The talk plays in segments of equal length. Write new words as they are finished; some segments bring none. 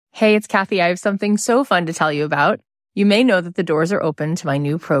Hey, it's Kathy. I have something so fun to tell you about. You may know that the doors are open to my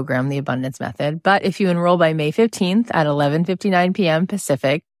new program, The Abundance Method, but if you enroll by May 15th at 11:59 p.m.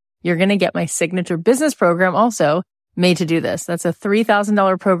 Pacific, you're going to get my signature business program also, Made to Do This. That's a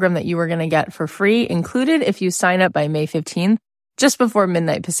 $3,000 program that you are going to get for free, included if you sign up by May 15th, just before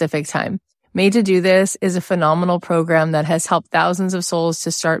midnight Pacific time. Made to Do This is a phenomenal program that has helped thousands of souls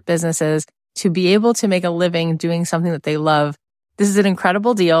to start businesses, to be able to make a living doing something that they love. This is an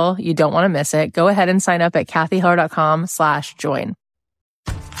incredible deal. You don't want to miss it. Go ahead and sign up at kathyheller.com/join.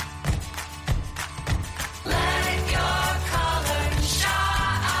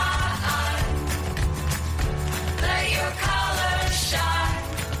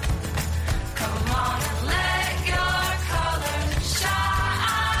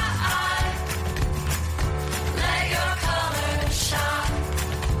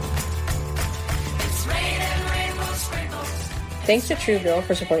 Thanks to Truebill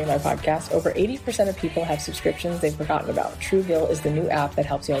for supporting my podcast. Over 80% of people have subscriptions they've forgotten about. Truebill is the new app that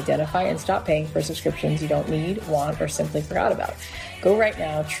helps you identify and stop paying for subscriptions you don't need, want, or simply forgot about. Go right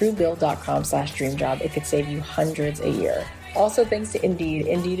now, truebill.com/dreamjob. It could save you hundreds a year. Also, thanks to Indeed.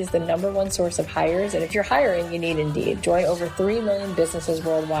 Indeed is the #1 source of hires, and if you're hiring, you need Indeed. Join over 3 million businesses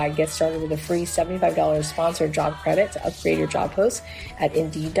worldwide. Get started with a free $75 sponsored job credit to upgrade your job post at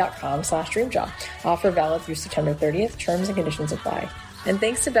Indeed.com/dreamjob. Offer valid through September 30th. Terms and conditions apply. And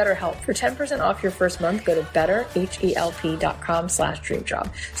thanks to BetterHelp. For 10% off your first month, go to betterhelp.com/dreamjob.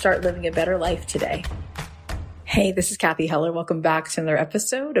 Start living a better life today. Hey, this is Kathy Heller. Welcome back to another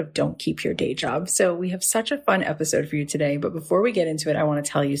episode of Don't Keep Your Day Job. So we have such a fun episode for you today, but before we get into it, I want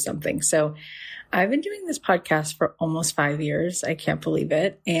to tell you something. So I've been doing this podcast for almost 5 years. I can't believe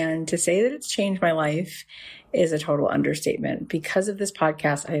it. And to say that it's changed my life is a total understatement. Because of this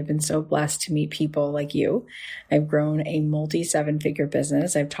podcast, I have been so blessed to meet people like you. I've grown a multi-7-figure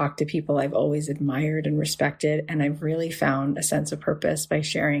business. I've talked to people I've always admired and respected, and I've really found a sense of purpose by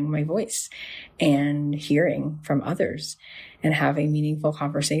sharing my voice and hearing from others and having meaningful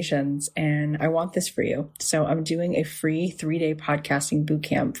conversations. And I want this for you. So I'm doing a free 3-day podcasting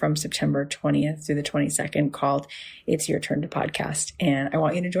bootcamp from September 20th through the 22nd called It's Your Turn to Podcast. And I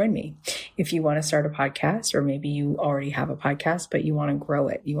want you to join me. If you want to start a podcast, or maybe you already have a podcast, but you want to grow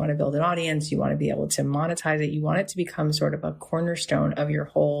it, you want to build an audience, you want to be able to monetize it, you want it to become sort of a cornerstone of your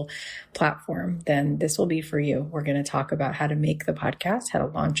whole platform, then this will be for you. We're going to talk about how to make the podcast, how to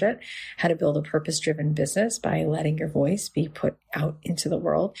launch it, how to build a purpose-driven business by letting your voice be put out into the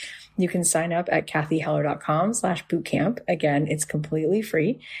world. You can sign up at kathyheller.com/bootcamp. Again, it's completely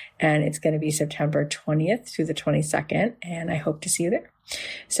free, and it's going to be September 20th through the 22nd, and I hope to see you there.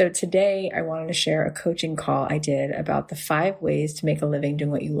 So today I wanted to share a coaching call I did about the 5 ways to make a living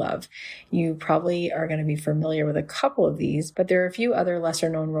doing what you love. You probably are going to be familiar with a couple of these, but there are a few other lesser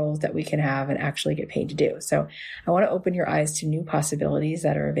known roles that we can have and actually get paid to do. So I want to open your eyes to new possibilities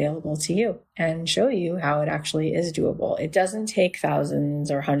that are available to you and show you how it actually is doable. It doesn't take thousands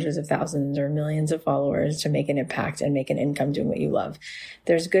or hundreds of thousands or millions of followers to make an impact and make an income doing what you love.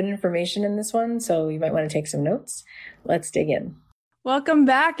 There's good information in this one, so you might want to take some notes. Let's dig in. Welcome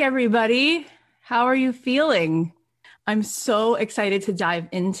back, everybody. How are you feeling? I'm so excited to dive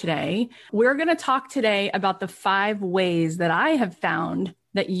in today. We're going to talk today about the 5 ways that I have found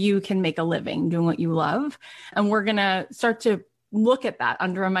that you can make a living doing what you love. And we're going to start to look at that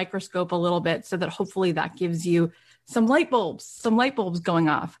under a microscope a little bit so that hopefully that gives you some light bulbs going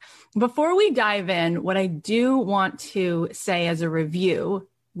off. Before we dive in, what I do want to say as a review,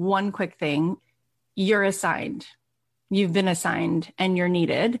 one quick thing, you're assigned. You've been assigned and you're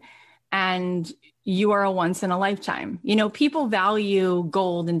needed, and you are a once in a lifetime. You know, people value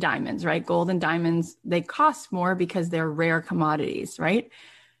gold and diamonds, right? Gold and diamonds, they cost more because they're rare commodities, right?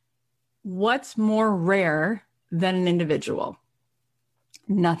 What's more rare than an individual?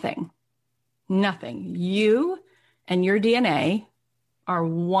 Nothing. You and your DNA are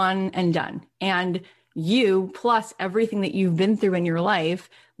one and done. And you plus everything that you've been through in your life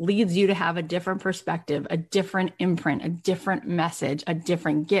leads you to have a different perspective, a different imprint, a different message, a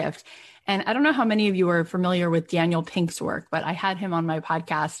different gift. And I don't know how many of you are familiar with Daniel Pink's work, but I had him on my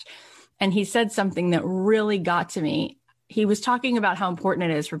podcast and he said something that really got to me. He was talking about how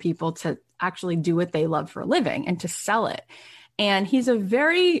important it is for people to actually do what they love for a living and to sell it. And he's a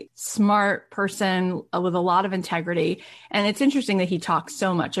very smart person with a lot of integrity. And it's interesting that he talks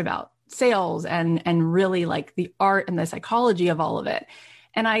so much about sales and really like the art and the psychology of all of it.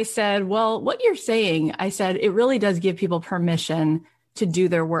 And I said, well, what you're saying, I said, it really does give people permission to do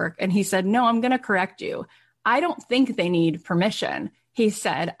their work. And he said, no, I'm going to correct you. I don't think they need permission. He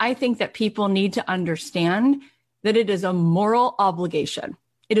said, I think that people need to understand that it is a moral obligation.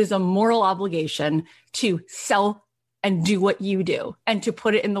 It is a moral obligation to sell and do what you do and to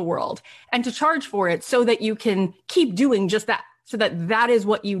put it in the world and to charge for it so that you can keep doing just that, so that that is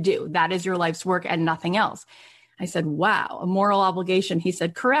what you do. That is your life's work and nothing else. I said, wow, a moral obligation. He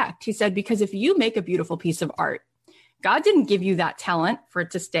said, correct. He said, because if you make a beautiful piece of art, God didn't give you that talent for it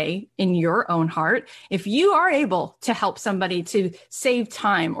to stay in your own heart. If you are able to help somebody to save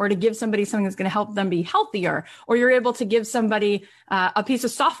time or to give somebody something that's going to help them be healthier, or you're able to give somebody a piece of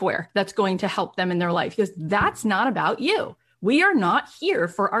software that's going to help them in their life, because that's not about you. We are not here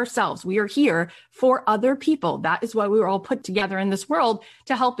for ourselves. We are here for other people. That is why we were all put together in this world,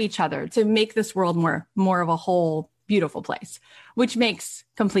 to help each other, to make this world more of a whole, beautiful place, which makes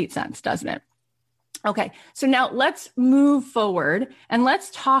complete sense, doesn't it? Okay, so now let's move forward and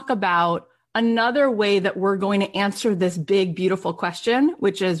let's talk about another way that we're going to answer this big, beautiful question,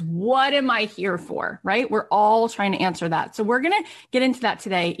 which is, what am I here for, right? We're all trying to answer that. So we're going to get into that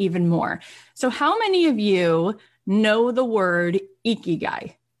today even more. So how many of you know the word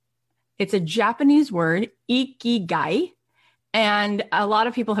ikigai? It's a Japanese word, ikigai. And a lot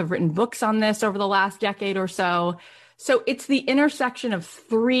of people have written books on this over the last decade or so. So it's the intersection of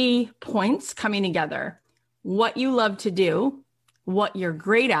 3 points coming together: what you love to do, what you're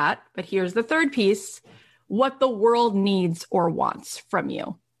great at, but here's the third piece, what the world needs or wants from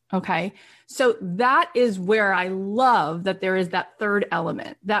you. Okay. So that is where I love that there is that third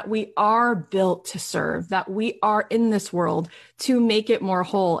element, that we are built to serve, that we are in this world to make it more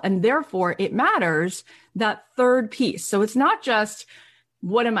whole. And therefore it matters, that third piece. So it's not just,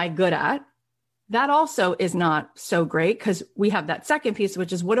 what am I good at? That also is not so great, because we have that second piece,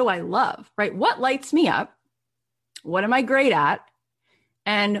 which is, what do I love, right? What lights me up? What am I great at?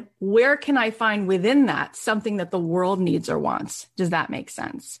 And where can I find within that something that the world needs or wants? Does that make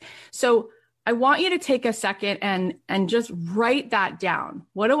sense? So I want you to take a second and just write that down.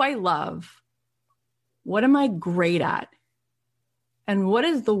 What do I love? What am I great at? And what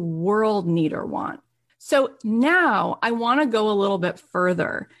does the world need or want? So now I want to go a little bit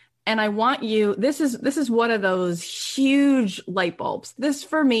further. And I want you, this is one of those huge light bulbs. This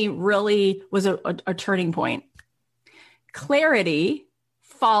for me really was a turning point. Clarity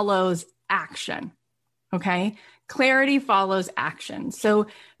follows action. Okay. Clarity follows action. So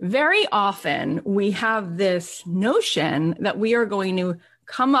very often we have this notion that we are going to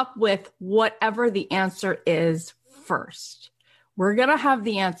come up with whatever the answer is first. We're going to have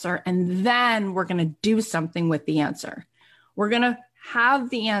the answer, and then we're going to do something with the answer. We're going to have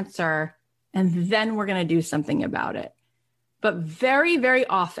the answer, and then we're going to do something about it. But very, very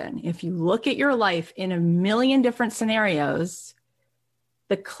often, if you look at your life in a million different scenarios,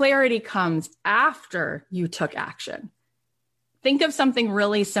 the clarity comes after you took action. Think of something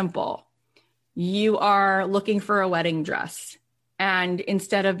really simple. You are looking for a wedding dress. And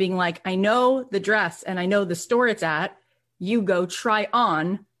instead of being like, I know the dress and I know the store it's at, you go try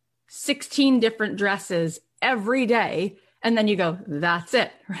on 16 different dresses every day. And then you go, that's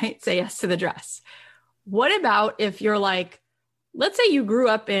it, right? Say yes to the dress. What about if you're like, let's say you grew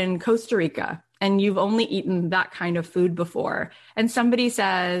up in Costa Rica and you've only eaten that kind of food before. And somebody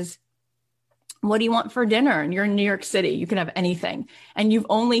says, what do you want for dinner? And you're in New York City, you can have anything. And you've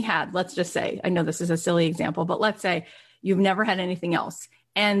only had, let's just say, I know this is a silly example, but let's say you've never had anything else.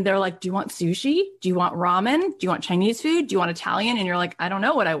 And they're like, do you want sushi? Do you want ramen? Do you want Chinese food? Do you want Italian? And you're like, I don't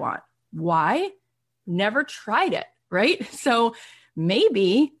know what I want. Why? Never tried it, right? So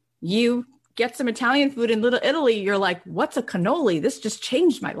maybe you get some Italian food in Little Italy. You're like, what's a cannoli? This just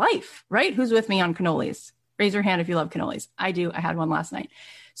changed my life, right? Who's with me on cannolis? Raise your hand if you love cannolis. I do. I had one last night.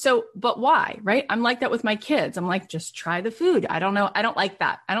 So, but why, right? I'm like that with my kids. I'm like, just try the food. I don't know. I don't like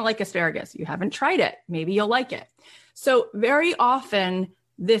that. I don't like asparagus. You haven't tried it. Maybe you'll like it. So very often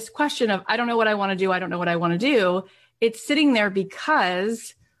this question of, I don't know what I want to do. I don't know what I want to do. It's sitting there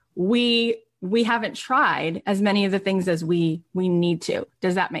because we haven't tried as many of the things as we need to.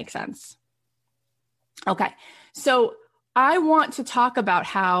 Does that make sense? Okay. So I want to talk about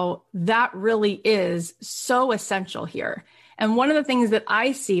how that really is so essential here. And one of the things that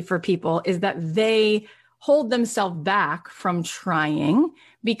I see for people is that they hold themselves back from trying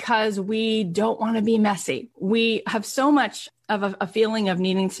because we don't want to be messy. We have so much of a feeling of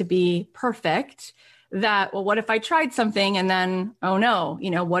needing to be perfect that, well, what if I tried something and then, oh no,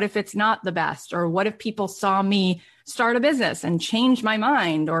 what if it's not the best? Or what if people saw me start a business and change my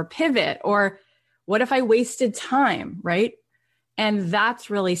mind or pivot? Or what if I wasted time, right? And that's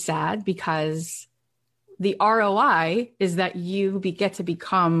really sad because the ROI is that you get to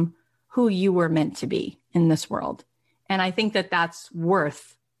become who you were meant to be in this world. And I think that that's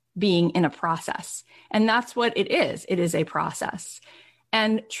worth being in a process. And that's what it is. It is a process.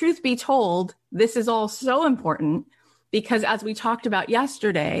 And truth be told, this is all so important because as we talked about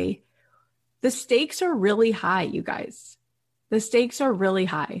yesterday, the stakes are really high, you guys. The stakes are really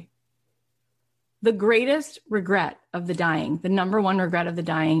high. The greatest regret of the dying, the number one regret of the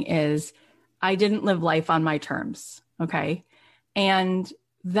dying is I didn't live life on my terms. Okay. And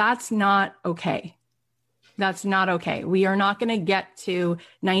that's not okay. That's not okay. We are not going to get to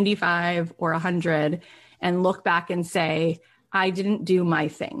 95 or 100 and look back and say, I didn't do my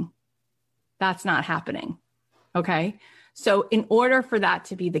thing. That's not happening. Okay. So in order for that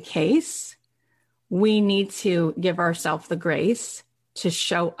to be the case, we need to give ourselves the grace to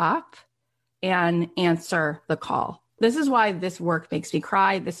show up and answer the call. This is why this work makes me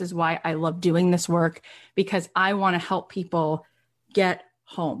cry. This is why I love doing this work, because I want to help people get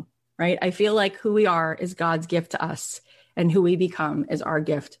home, right? I feel like who we are is God's gift to us, and who we become is our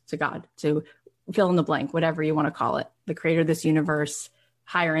gift to God, to fill in the blank, whatever you want to call it, the creator of this universe,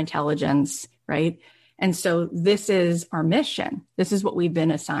 higher intelligence, right? And so this is our mission. This is what we've been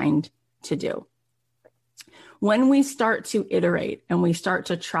assigned to do. When we start to iterate and we start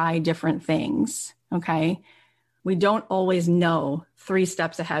to try different things, okay, we don't always know 3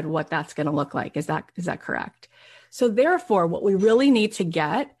 steps ahead what that's going to look like. Is that correct? So therefore, what we really need to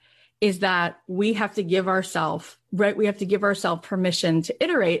get is that we have to give ourselves, right? We have to give ourselves permission to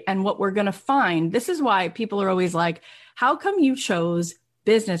iterate. And what we're going to find, this is why people are always like, how come you chose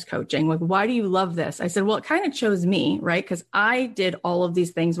business coaching? Like, why do you love this? I said, well, it kind of chose me, right? Because I did all of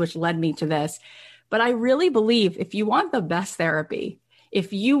these things, which led me to this. But I really believe if you want the best therapy,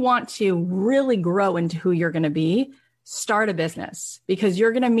 if you want to really grow into who you're going to be, start a business, because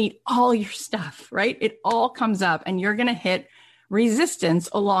you're going to meet all your stuff, right? It all comes up and you're going to hit resistance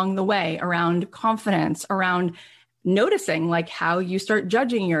along the way around confidence, around noticing like how you start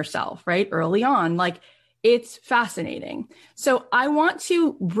judging yourself, right? Early on, like it's fascinating. So I want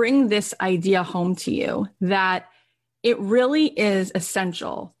to bring this idea home to you that it really is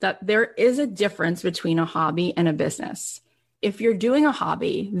essential that there is a difference between a hobby and a business. If you're doing a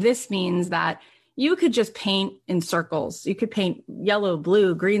hobby, this means that you could just paint in circles. You could paint yellow,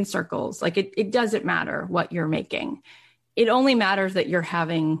 blue, green circles. Like it doesn't matter what you're making. It only matters that you're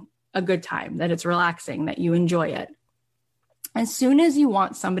having a good time, that it's relaxing, that you enjoy it. As soon as you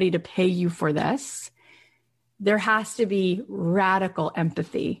want somebody to pay you for this, there has to be radical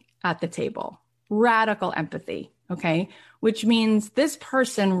empathy at the table. Radical empathy. Okay. Which means this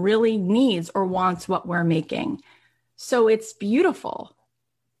person really needs or wants what we're making. So it's beautiful.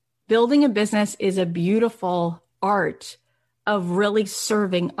 Building a business is a beautiful art of really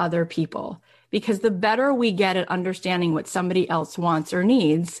serving other people, because the better we get at understanding what somebody else wants or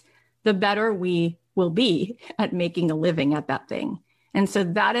needs, the better we will be at making a living at that thing. And so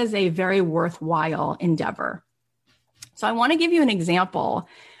that is a very worthwhile endeavor. So I want to give you an example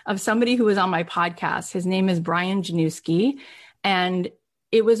of somebody who was on my podcast. His name is Brian Janewski. And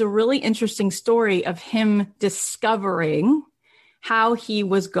it was a really interesting story of him discovering how he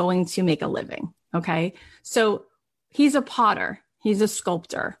was going to make a living. Okay. So he's a potter. He's a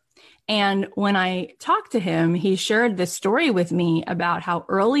sculptor. And when I talked to him, he shared this story with me about how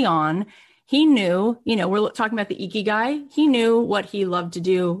early on he knew, we're talking about the Ikigai. He knew what he loved to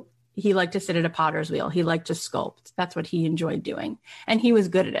do. He liked to sit at a potter's wheel. He liked to sculpt. That's what he enjoyed doing. And he was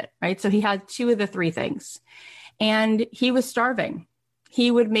good at it, right? So he had 2 of the 3 things. And he was starving. He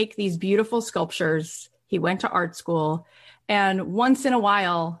would make these beautiful sculptures. He went to art school. And once in a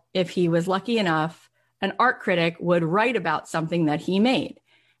while, if he was lucky enough, an art critic would write about something that he made.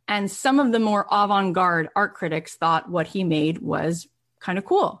 And some of the more avant-garde art critics thought what he made was kind of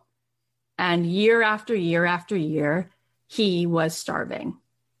cool. And year after year after year, he was starving.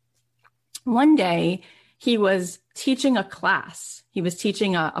 One day, he was teaching a class. He was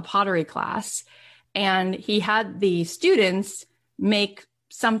teaching a pottery class, and he had the students make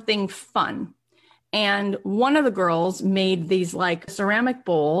something fun. And one of the girls made these like ceramic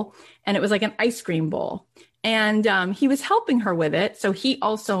bowl, and it was like an ice cream bowl. And he was helping her with it. So he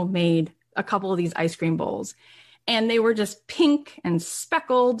also made a couple of these ice cream bowls, and they were just pink and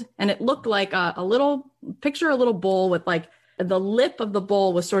speckled. And it looked like a little bowl with like the lip of the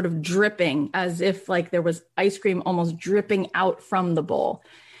bowl was sort of dripping, as if like there was ice cream almost dripping out from the bowl.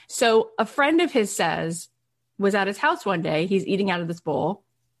 So a friend of his was at his house one day. He's eating out of this bowl.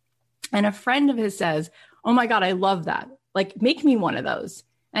 And a friend of his says, "Oh my God, I love that. Like, make me one of those."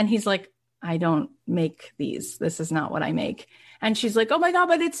 And he's like, "I don't make these. This is not what I make." And she's like, "Oh my God,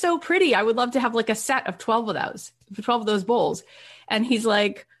 but it's so pretty. I would love to have like a set of 12 of those bowls." And he's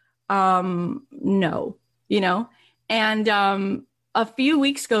like, no, And a few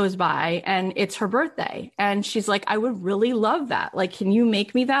weeks goes by and it's her birthday. And she's like, I would really love that. Like, can you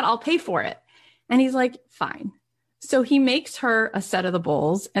make me that? I'll pay for it. And he's like, fine. So he makes her a set of the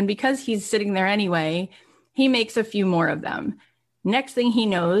bowls. And because he's sitting there anyway, he makes a few more of them. Next thing he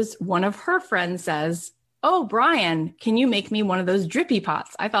knows, one of her friends says, oh, Brian, can you make me one of those drippy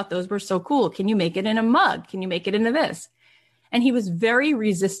pots? I thought those were so cool. Can you make it in a mug? Can you make it into this? And he was very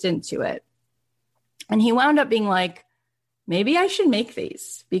resistant to it. And he wound up being like, maybe I should make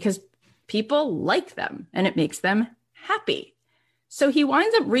these because people like them and it makes them happy. So he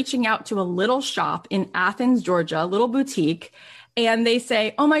winds up reaching out to a little shop in Athens, Georgia, a little boutique. And they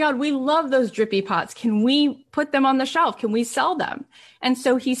say, oh my God, we love those drippy pots. Can we put them on the shelf? Can we sell them? And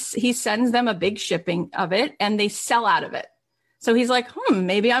so he sends them a big shipping of it and they sell out of it. So he's like,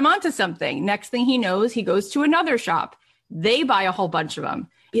 maybe I'm onto something. Next thing he knows, he goes to another shop. They buy a whole bunch of them.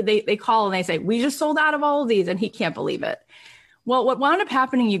 They call and they say, we just sold out of all of these. And he can't believe it. Well, what wound up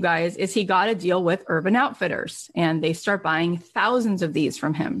happening, you guys, is he got a deal with Urban Outfitters and they start buying thousands of these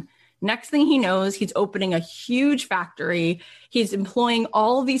from him. Next thing he knows, he's opening a huge factory. He's employing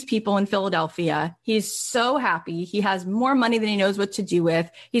all of these people in Philadelphia. He's so happy. He has more money than he knows what to do with.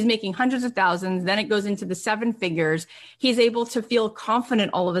 He's making hundreds of thousands. Then it goes into the 7 figures. He's able to feel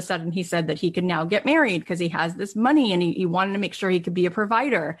confident all of a sudden. He said that he could now get married because he has this money and he wanted to make sure he could be a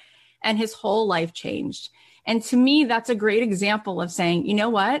provider. And his whole life changed. And to me, that's a great example of saying, you know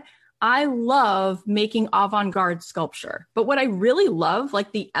what? I love making avant-garde sculpture, but what I really love,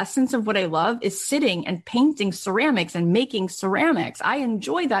 like the essence of what I love is sitting and painting ceramics and making ceramics. I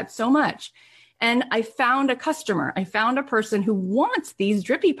enjoy that so much. And I found a customer. I found a person who wants these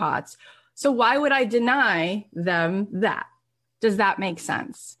drippy pots. So why would I deny them that? Does that make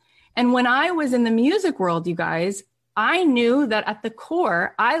sense? And when I was in the music world, you guys, I knew that at the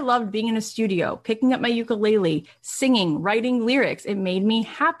core, I loved being in a studio, picking up my ukulele, singing, writing lyrics. It made me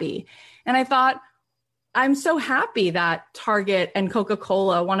happy. And I thought, I'm so happy that Target and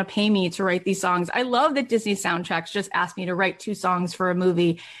Coca-Cola want to pay me to write these songs. I love that Disney Soundtracks just asked me to write 2 songs for a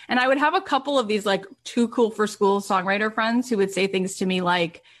movie. And I would have a couple of these like too cool for school songwriter friends who would say things to me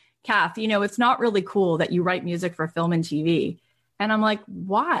like, Kath, you know, it's not really cool that you write music for film and TV. And I'm like,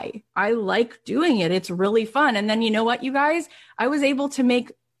 why? I like doing it. It's really fun. And then you know what, you guys? I was able to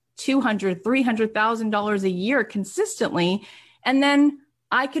make $200,000, $300,000 a year consistently. And then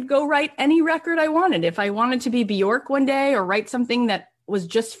I could go write any record I wanted. If I wanted to be Bjork one day or write something that was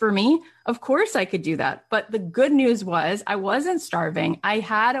just for me, of course I could do that. But the good news was I wasn't starving. I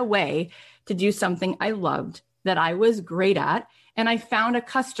had a way to do something I loved that I was great at. And I found a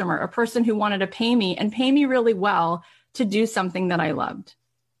customer, a person who wanted to pay me and pay me really well to do something that I loved.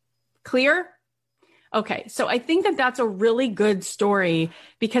 Clear? Okay, so I think that that's a really good story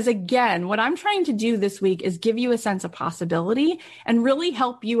because again, what I'm trying to do this week is give you a sense of possibility and really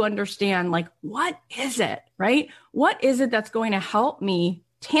help you understand like, what is it, right? What is it that's going to help me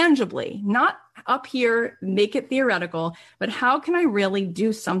tangibly, not up here, make it theoretical, but how can I really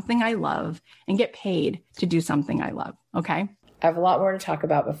do something I love and get paid to do something I love? Okay. I have a lot more to talk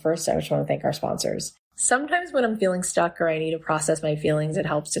about, but first I just want to thank our sponsors. Sometimes when I'm feeling stuck or I need to process my feelings, it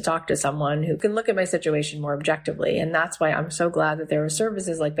helps to talk to someone who can look at my situation more objectively. And that's why I'm so glad that there are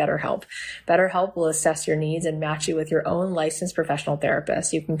services like BetterHelp. BetterHelp will assess your needs and match you with your own licensed professional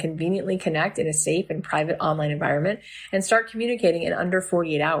therapist. You can conveniently connect in a safe and private online environment and start communicating in under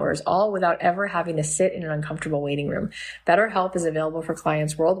 48 hours, all without ever having to sit in an uncomfortable waiting room. BetterHelp is available for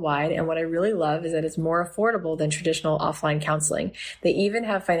clients worldwide. And what I really love is that it's more affordable than traditional offline counseling. They even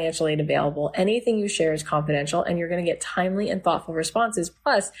have financial aid available. Anything you share is confidential and you're going to get timely and thoughtful responses.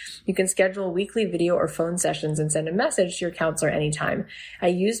 Plus, you can schedule weekly video or phone sessions and send a message to your counselor anytime. I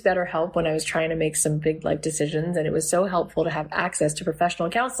used BetterHelp when I was trying to make some big life decisions, and it was so helpful to have access to professional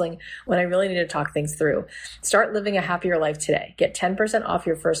counseling when I really needed to talk things through. Start living a happier life today. Get 10% off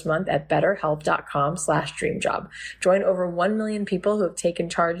your first month at betterhelp.com/dreamjob. Join over 1 million people who have taken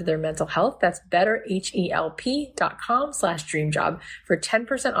charge of their mental health. That's betterhelp.com/dreamjob for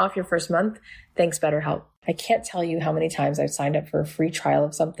 10% off your first month. Thanks, BetterHelp. I can't tell you how many times I've signed up for a free trial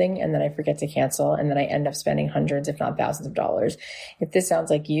of something and then I forget to cancel and then I end up spending hundreds, if not thousands of dollars. If this sounds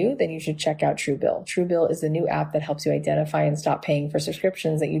like you, then you should check out Truebill. Truebill is the new app that helps you identify and stop paying for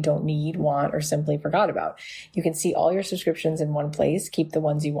subscriptions that you don't need, want, or simply forgot about. You can see all your subscriptions in one place, keep the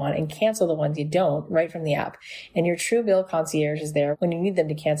ones you want, and cancel the ones you don't right from the app. And your Truebill concierge is there when you need them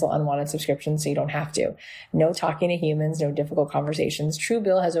to cancel unwanted subscriptions so you don't have to. No talking to humans, no difficult conversations.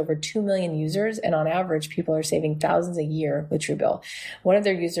 Truebill has over 2 million users and on average, people are saving thousands a year with Truebill. One of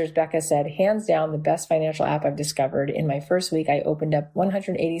their users, Becca, said, hands down, the best financial app I've discovered. In my first week, I opened up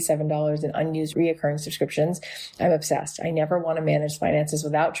 $187 in unused reoccurring subscriptions. I'm obsessed. I never want to manage finances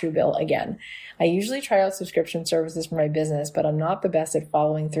without Truebill again. I usually try out subscription services for my business, but I'm not the best at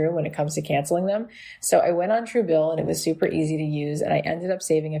following through when it comes to canceling them. So I went on Truebill and it was super easy to use, and I ended up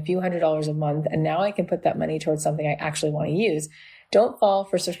saving a few $100s a month, and now I can put that money towards something I actually want to use. Don't fall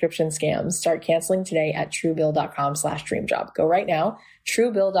for subscription scams. Start canceling today at truebill.com/dreamjob. Go right now,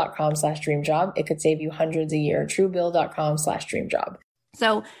 truebill.com/dreamjob. It could save you hundreds a year. Truebill.com/dreamjob.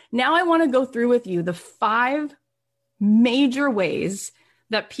 So now I want to go through with you the 5 major ways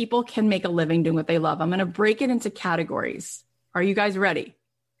that people can make a living doing what they love. I'm going to break it into categories. Are you guys ready?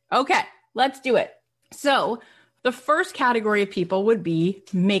 Okay, let's do it. So the first category of people would be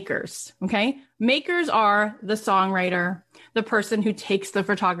makers. Okay. Makers are the songwriter, the person who takes the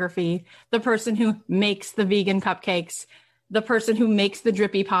photography, the person who makes the vegan cupcakes, the person who makes the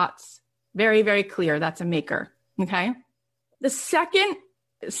drippy pots. Very, very clear. That's a maker. Okay. The second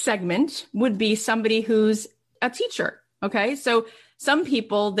segment would be somebody who's a teacher. Okay. So some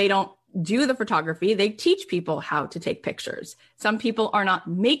people, they don't do the photography. They teach people how to take pictures. Some people are not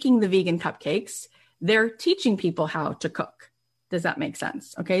making the vegan cupcakes. They're teaching people how to cook. Does that make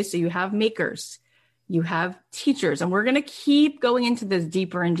sense? Okay. So you have makers, you have teachers, and we're going to keep going into this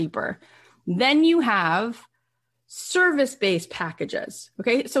deeper and deeper. Then you have service-based packages.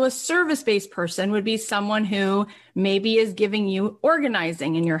 Okay. So a service-based person would be someone who maybe is giving you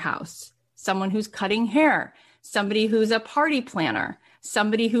organizing in your house, someone who's cutting hair, somebody who's a party planner,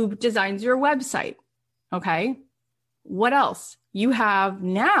 somebody who designs your website. Okay. What else? You have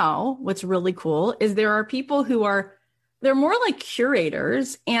now, what's really cool is there are people who they're more like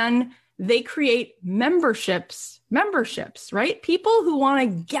curators, and they create memberships, right? People who want to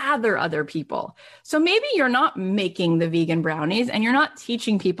gather other people. So maybe you're not making the vegan brownies and you're not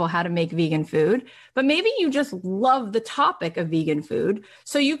teaching people how to make vegan food, but maybe you just love the topic of vegan food.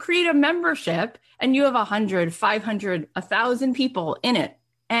 So you create a membership and you have 100, 500, 1,000 people in it.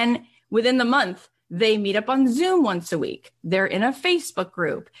 And within the month, they meet up on Zoom once a week. They're in a Facebook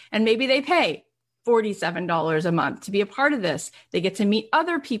group, and maybe they pay $47 a month to be a part of this. They get to meet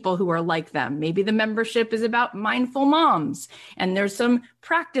other people who are like them. Maybe the membership is about mindful moms, and there's some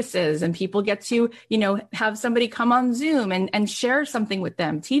practices, and people get to, have somebody come on Zoom and share something with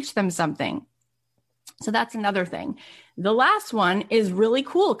them, teach them something. So that's another thing. The last one is really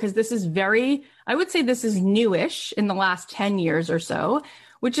cool because this is I would say this is newish in the last 10 years or so,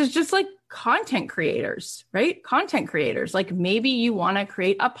 which is just like content creators, right? Content creators. Like maybe you want to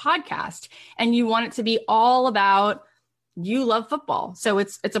create a podcast and you want it to be all about, you love football. So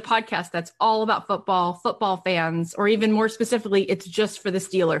it's a podcast that's all about football fans, or even more specifically, it's just for the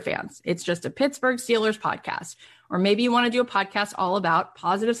Steeler fans. It's just a Pittsburgh Steelers podcast. Or maybe you want to do a podcast all about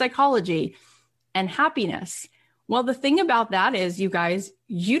positive psychology and happiness. Well, the thing about that is, you guys,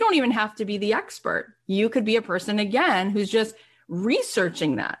 you don't even have to be the expert. You could be a person, again, who's just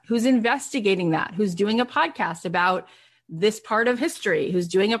researching that, who's investigating that, who's doing a podcast about this part of history, who's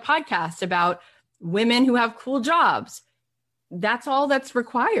doing a podcast about women who have cool jobs. That's all that's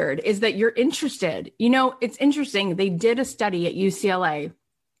required, is that you're interested. It's interesting. They did a study at UCLA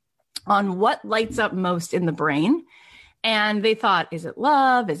on what lights up most in the brain. And they thought, is it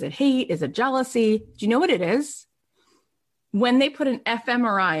love? Is it hate? Is it jealousy? Do you know what it is? When they put an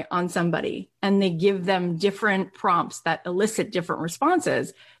fMRI on somebody and they give them different prompts that elicit different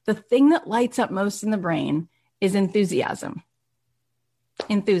responses, the thing that lights up most in the brain is enthusiasm.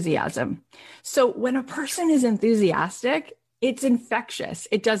 Enthusiasm. So when a person is enthusiastic, it's infectious.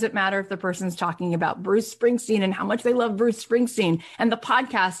 It doesn't matter if the person's talking about Bruce Springsteen and how much they love Bruce Springsteen, and the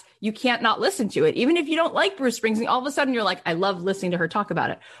podcast, you can't not listen to it. Even if you don't like Bruce Springsteen, all of a sudden you're like, I love listening to her talk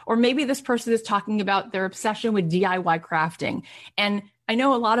about it. Or maybe this person is talking about their obsession with DIY crafting. And I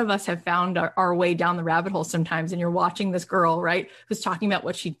know a lot of us have found our way down the rabbit hole sometimes, and you're watching this girl, right, who's talking about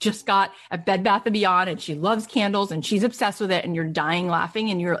what she just got at Bed Bath & Beyond, and she loves candles and she's obsessed with it, and you're dying laughing,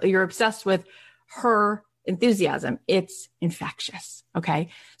 and you're obsessed with her enthusiasm. It's infectious. Okay.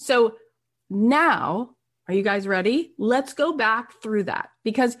 So now, are you guys ready? Let's go back through that,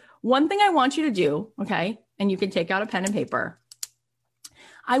 because one thing I want you to do, okay, and you can take out a pen and paper.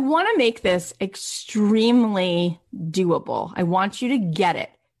 I want to make this extremely doable. I want you to get it,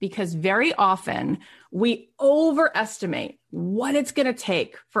 because very often we overestimate what it's going to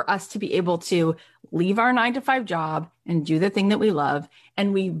take for us to be able to leave our 9-to-5 job and do the thing that we love.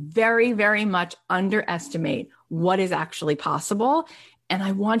 And we very, very much underestimate what is actually possible. And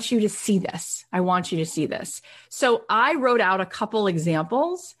I want you to see this. I want you to see this. So I wrote out a couple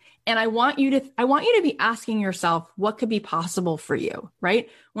examples, And I want you to be asking yourself what could be possible for you, right?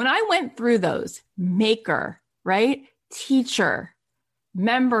 When I went through those maker, right? Teacher,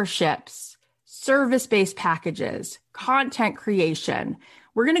 memberships, service-based packages, content creation,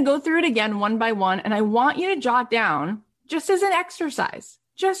 we're going to go through it again one by one. And I want you to jot down, just as an exercise,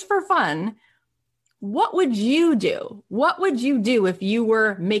 just for fun, what would you do? What would you do if you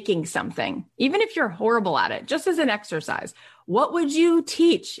were making something? Even if you're horrible at it, just as an exercise. What would you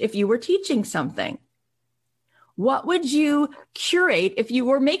teach if you were teaching something? What would you curate if you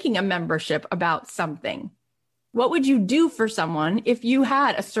were making a membership about something? What would you do for someone if you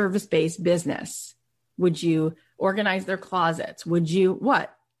had a service-based business? Would you organize their closets? Would you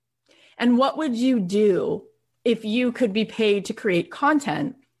what? And what would you do if you could be paid to create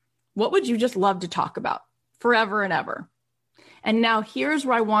content? What would you just love to talk about forever and ever? And now here's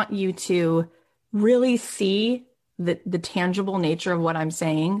where I want you to really see the tangible nature of what I'm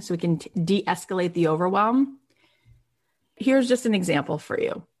saying so we can de-escalate the overwhelm. Here's just an example for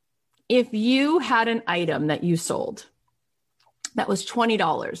you. If you had an item that you sold that was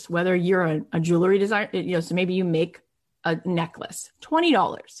 $20, whether you're a jewelry designer, so maybe you make a necklace,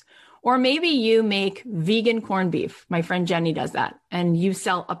 $20. Or maybe you make vegan corned beef. My friend Jenny does that. And you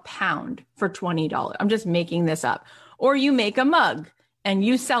sell a pound for $20. I'm just making this up. Or you make a mug and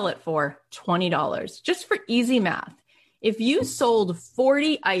you sell it for $20. Just for easy math. If you sold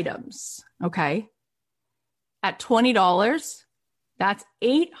 40 items, okay, at $20, that's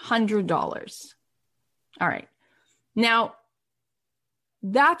 $800. All right. Now,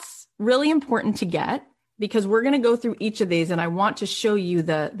 that's really important to get, because we're going to go through each of these and I want to show you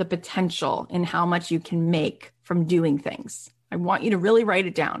the potential in how much you can make from doing things. I want you to really write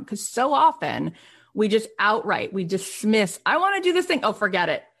it down, because so often we just we dismiss, I want to do this thing. Oh, forget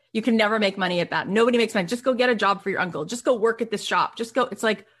it. You can never make money at that. Nobody makes money. Just go get a job for your uncle. Just go work at this shop. Just go. It's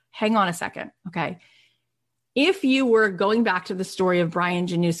like, hang on a second. Okay. If you were going back to the story of Brian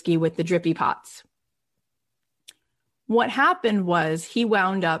Januski with the drippy pots, what happened was he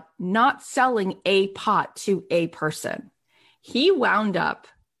wound up not selling a pot to a person. He wound up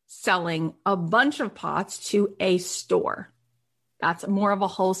selling a bunch of pots to a store. That's more of a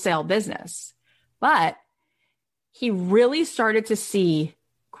wholesale business. But he really started to see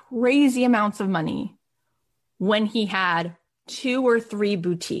crazy amounts of money when he had 2 or 3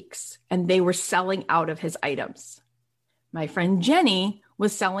 boutiques and they were selling out of his items. My friend Jenny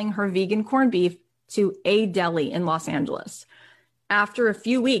was selling her vegan corned beef to a deli in Los Angeles. After a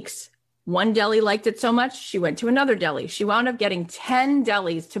few weeks, one deli liked it so much, she went to another deli. She wound up getting 10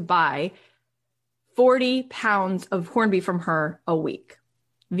 delis to buy 40 pounds of corned beef from her a week,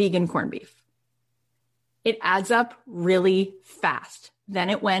 vegan corned beef. It adds up really fast. Then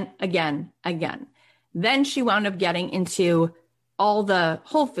it went again. Then she wound up getting into all the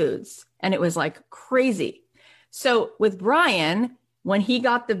Whole Foods, and it was like crazy. So with Brian, when he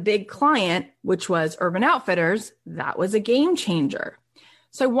got the big client, which was Urban Outfitters, that was a game changer.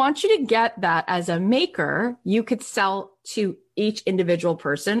 So I want you to get that as a maker. You could sell to each individual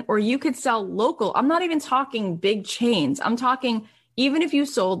person, or you could sell local. I'm not even talking big chains. I'm talking, even if you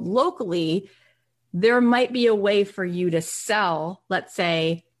sold locally, there might be a way for you to sell. Let's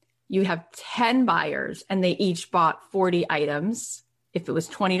say you have 10 buyers and they each bought 40 items. If it was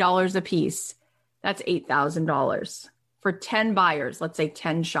 $20 a piece, that's $8,000. For 10 buyers, let's say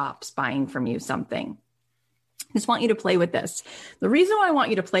 10 shops buying from you something. I just want you to play with this. The reason why I want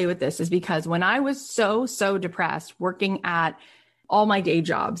you to play with this is because when I was so depressed working at all my day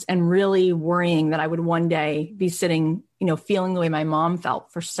jobs and really worrying that I would one day be sitting, feeling the way my mom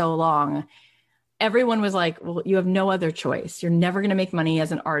felt for so long, everyone was like, well, you have no other choice. You're never going to make money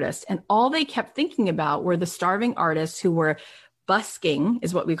as an artist. And all they kept thinking about were the starving artists who were busking,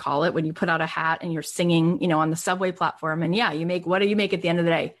 is what we call it, when you put out a hat and you're singing, on the subway platform. And yeah, what do you make at the end of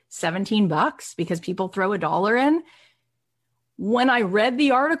the day? $17 because people throw $1 in. When I read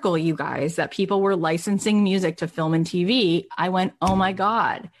the article, you guys, that people were licensing music to film and TV, I went, oh my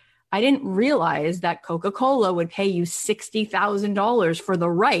God, I didn't realize that Coca-Cola would pay you $60,000 for the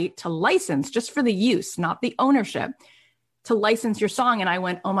right to license, just for the use, not the ownership, to license your song. And I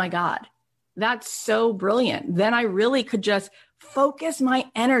went, oh my God, that's so brilliant. Then I really could just focus my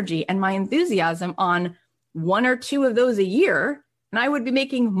energy and my enthusiasm on 1 or 2 of those a year, and I would be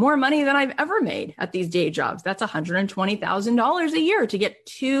making more money than I've ever made at these day jobs. That's $120,000 a year to get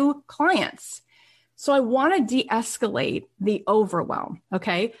 2 clients. So I want to de-escalate the overwhelm.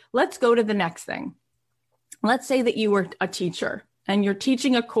 Okay, let's go to the next thing. Let's say that you were a teacher and you're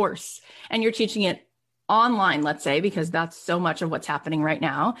teaching a course and you're teaching it online, let's say, because that's so much of what's happening right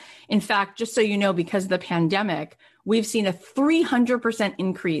now. In fact, just so you know, because of the pandemic, we've seen a 300%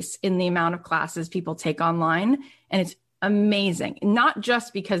 increase in the amount of classes people take online. And it's amazing, not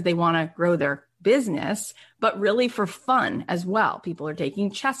just because they want to grow their business, but really for fun as well. People are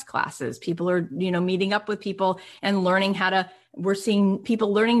taking chess classes. People are, meeting up with people and learning we're seeing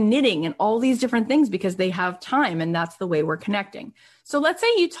people learning knitting and all these different things because they have time, and that's the way we're connecting. So let's say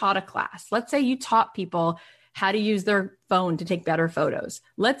you taught a class. Let's say you taught people how to use their phone to take better photos.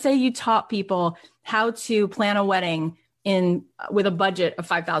 Let's say you taught people how to plan a wedding with a budget of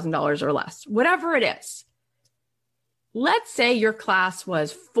 $5,000 or less, whatever it is. Let's say your class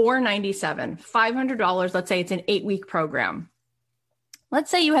was $497, $500. Let's say it's an 8-week program.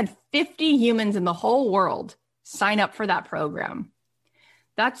 Let's say you had 50 humans in the whole world sign up for that program.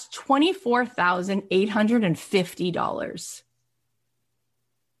 That's $24,850.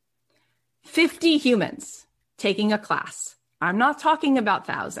 50 humans taking a class. I'm not talking about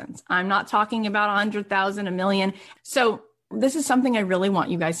thousands. I'm not talking about 100,000, a million. So this is something I really want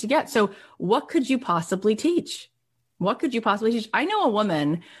you guys to get. So what could you possibly teach? What could you possibly teach? I know a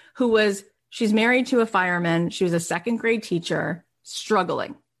woman she's married to a fireman. She was a second grade teacher,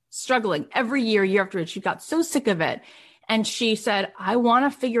 struggling every year after year. She got so sick of it. And she said, I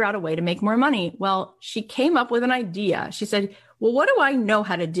want to figure out a way to make more money. Well, she came up with an idea. She said, well, what do I know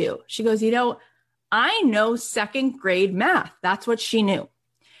how to do? She goes, I know second grade math. That's what she knew.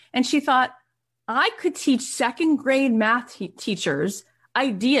 And she thought, I could teach second grade math teachers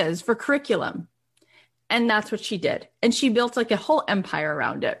ideas for curriculum. And that's what she did. And she built like a whole empire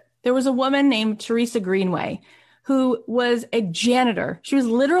around it. There was a woman named Teresa Greenway who was a janitor. She was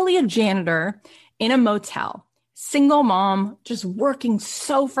literally a janitor in a motel, single mom, just working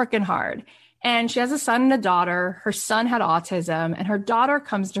so freaking hard. And she has a son and a daughter. Her son had autism, and her daughter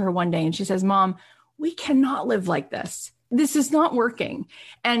comes to her one day and she says, Mom, we cannot live like this. This is not working.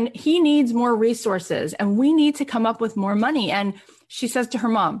 And he needs more resources, and we need to come up with more money. And she says to her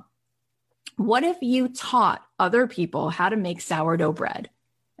mom, what if you taught other people how to make sourdough bread?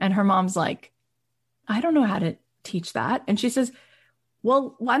 And her mom's like, I don't know how to teach that. And she says,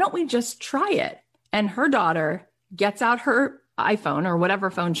 well, why don't we just try it? And her daughter gets out her iPhone or whatever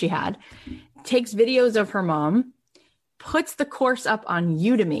phone she had, takes videos of her mom, puts the course up on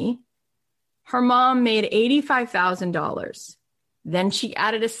Udemy. Her mom made $85,000. Then she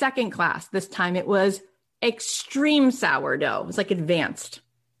added a second class. This time it was extreme sourdough. It was like advanced.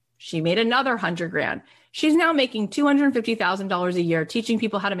 She made another $100,000. She's now making $250,000 a year teaching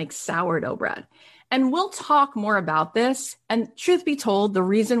people how to make sourdough bread. And we'll talk more about this. And truth be told, the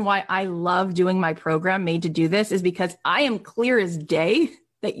reason why I love doing my program Made to Do This is because I am clear as day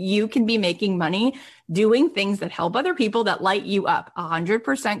that you can be making money doing things that help other people, that light you up.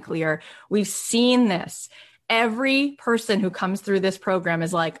 100% clear. We've seen this. Every person who comes through this program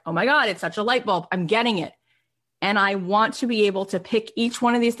is like, oh my God, it's such a light bulb. I'm getting it. And I want to be able to pick each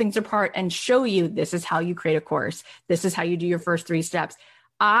one of these things apart and show you, this is how you create a course. This is how you do your first 3 steps.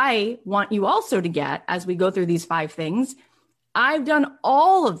 I want you also to get, as we go through these 5 things, I've done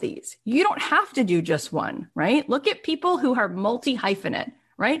all of these. You don't have to do just one, right? Look at people who are multi-hyphenate,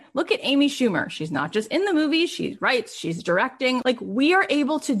 right? Look at Amy Schumer. She's not just in the movies. She writes, she's directing. Like, we are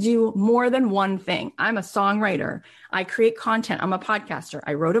able to do more than one thing. I'm a songwriter. I create content. I'm a podcaster.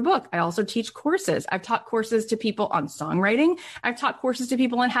 I wrote a book. I also teach courses. I've taught courses to people on songwriting. I've taught courses to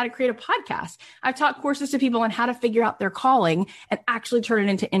people on how to create a podcast. I've taught courses to people on how to figure out their calling and actually turn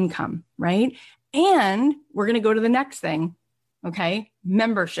it into income, right? And we're going to go to the next thing. Okay.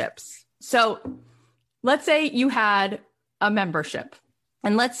 Memberships. So let's say you had a membership.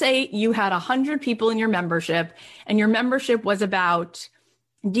 And let's say you had 100 people in your membership, and your membership was about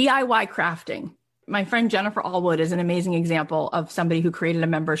DIY crafting. My friend Jennifer Allwood is an amazing example of somebody who created a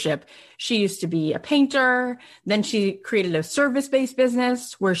membership. She used to be a painter. Then she created a service-based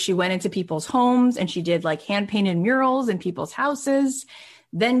business where she went into people's homes and she did like hand-painted murals in people's houses.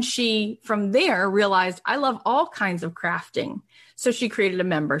 Then she, from there, realized, I love all kinds of crafting. So she created a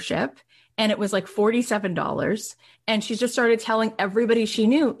membership. And it was like $47. And she just started telling everybody she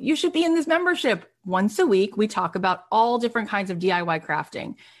knew, you should be in this membership. Once a week, we talk about all different kinds of DIY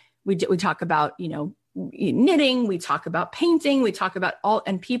crafting. We talk about, knitting. We talk about painting. We talk about all,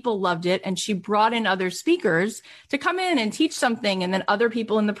 and people loved it. And she brought in other speakers to come in and teach something. And then other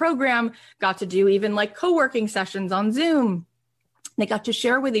people in the program got to do even like co-working sessions on Zoom. They got to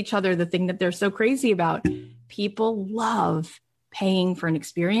share with each other the thing that they're so crazy about. People love paying for an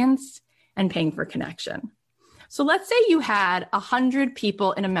experience and paying for connection. So let's say you had 100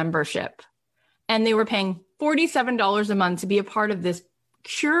 people in a membership and they were paying $47 a month to be a part of this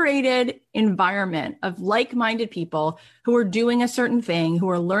curated environment of like-minded people who are doing a certain thing, who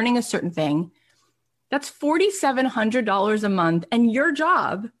are learning a certain thing, that's $4,700 a month. And your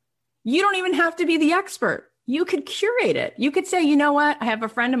job, you don't even have to be the expert. You could curate it. You could say, you know what? I have a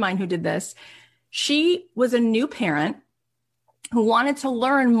friend of mine who did this. She was a new parent who wanted to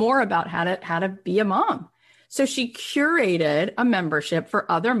learn more about how to be a mom. So she curated a membership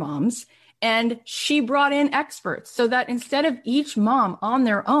for other moms, and she brought in experts so that instead of each mom on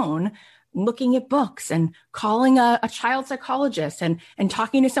their own looking at books and calling a child psychologist and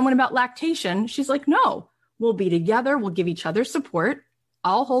talking to someone about lactation, she's like, no, we'll be together. We'll give each other support.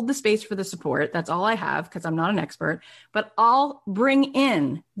 I'll hold the space for the support. That's all I have because I'm not an expert, but I'll bring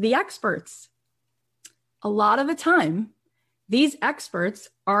in the experts. A lot of the time, these experts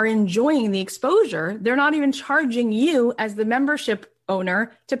are enjoying the exposure. They're not even charging you as the membership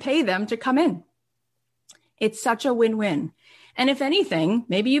owner to pay them to come in. It's such a win-win. And if anything,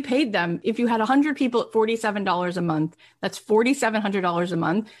 maybe you paid them. If you had 100 people at $47 a month, that's $4,700 a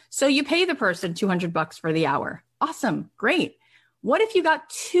month. So you pay the person $200 for the hour. Awesome. Great. What if you got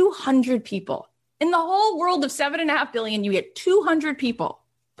 200 people? In the whole world of 7.5 billion, you get 200 people.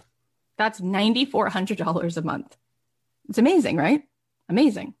 That's $9,400 a month. It's amazing, right?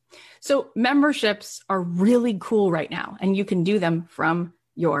 Amazing. So memberships are really cool right now, and you can do them from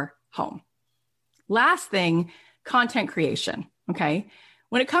your home. Last thing, content creation. Okay.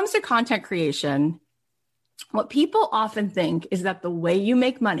 When it comes to content creation, what people often think is that the way you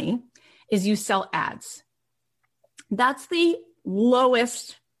make money is you sell ads. That's the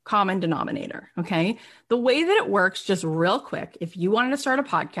lowest common denominator. Okay. The way that it works, just real quick, if you wanted to start a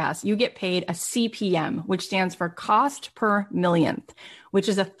podcast, you get paid a CPM, which stands for cost per millionth, which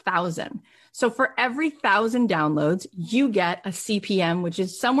is 1,000. So for every 1,000 downloads, you get a CPM, which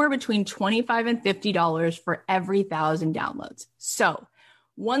is somewhere between $25 and $50 for every 1,000 downloads. So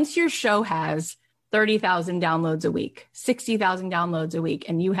once your show has 30,000 downloads a week, 60,000 downloads a week,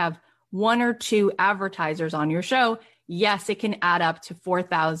 and you have 1 or 2 advertisers on your show, yes, it can add up to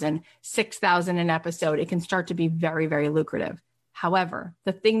 4,000, 6,000 an episode. It can start to be very, very lucrative. However,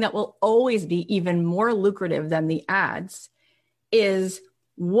 the thing that will always be even more lucrative than the ads is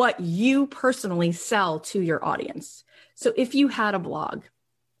what you personally sell to your audience. So if you had a blog,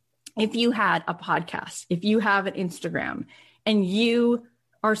 if you had a podcast, if you have an Instagram, and you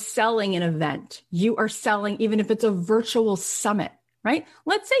are selling an event, you are selling, even if it's a virtual summit, right?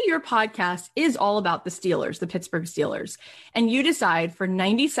 Let's say your podcast is all about the Steelers, the Pittsburgh Steelers, and you decide for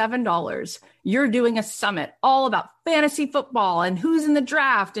 $97, you're doing a summit all about fantasy football and who's in the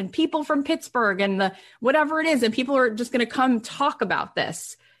draft and people from Pittsburgh and the whatever it is. And people are just going to come talk about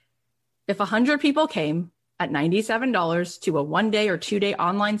this. If 100 people came at $97 to a 1-day or 2-day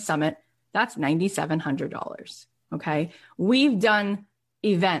online summit, that's $9,700. Okay. We've done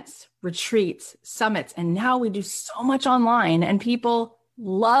events, retreats, summits, and now we do so much online and people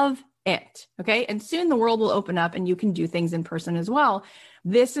love it. Okay. And soon the world will open up and you can do things in person as well.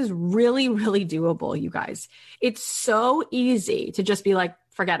 This is really, really doable, you guys. It's so easy to just be like,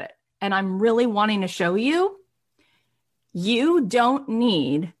 forget it. And I'm really wanting to show you, you don't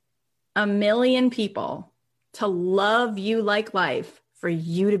need 1 million people to love you like life for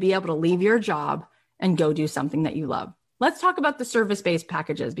you to be able to leave your job and go do something that you love. Let's talk about the service-based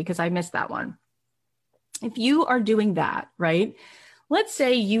packages because I missed that one. If you are doing that, right? Let's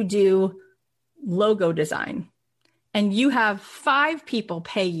say you do logo design and you have 5 people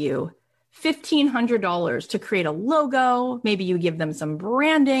pay you $1,500 to create a logo. Maybe you give them some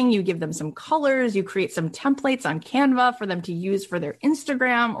branding, you give them some colors, you create some templates on Canva for them to use for their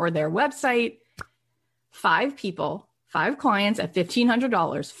Instagram or their website. 5 people, 5 clients at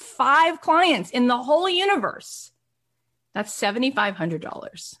 $1,500, 5 clients in the whole universe. That's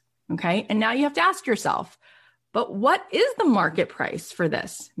 $7,500. Okay. And now you have to ask yourself, but what is the market price for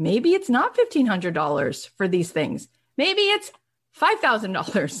this? Maybe it's not $1,500 for these things. Maybe it's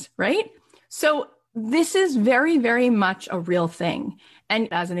 $5,000, right? So this is very, very much a real thing. And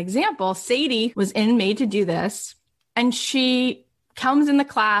as an example, Sadie was in Made to Do This, and she comes in the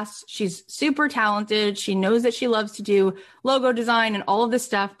class. She's super talented. She knows that she loves to do logo design and all of this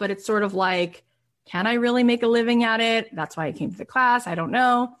stuff, but it's sort of like, can I really make a living at it? That's why I came to the class. I don't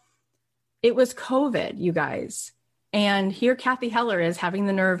know. It was COVID, you guys. And here Cathy Heller is having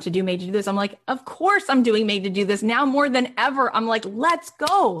the nerve to do Made to Do This. I'm like, of course I'm doing Made to Do This now more than ever. I'm like, let's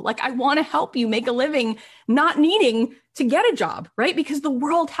go. Like, I want to help you make a living, not needing to get a job, right? Because the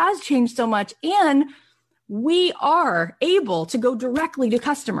world has changed so much. And we are able to go directly to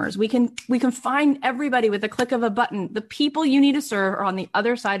customers. We can find everybody with a click of a button. The people you need to serve are on the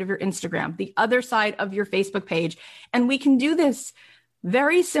other side of your Instagram, the other side of your Facebook page. And we can do this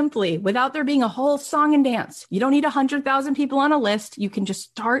very simply, without there being a whole song and dance. You don't need 100,000 people on a list. You can just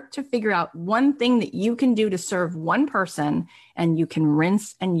start to figure out one thing that you can do to serve one person, and you can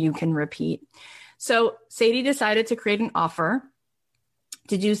rinse and you can repeat. So Sadie decided to create an offer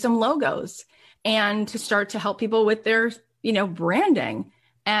to do some logos and to start to help people with their, branding.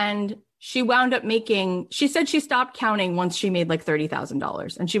 And she wound up she said she stopped counting once she made like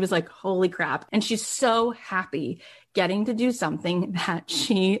 $30,000. And she was like, holy crap. And she's so happy getting to do something that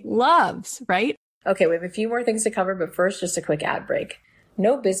she loves, right? Okay, we have a few more things to cover, but first, just a quick ad break.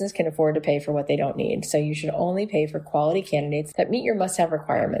 No business can afford to pay for what they don't need, so you should only pay for quality candidates that meet your must-have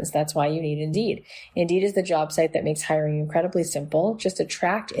requirements. That's why you need Indeed. Indeed is the job site that makes hiring incredibly simple. Just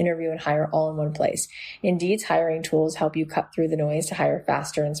attract, interview, and hire all in one place. Indeed's hiring tools help you cut through the noise to hire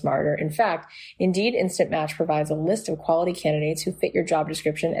faster and smarter. In fact, Indeed Instant Match provides a list of quality candidates who fit your job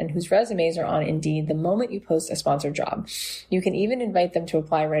description and whose resumes are on Indeed the moment you post a sponsored job. You can even invite them to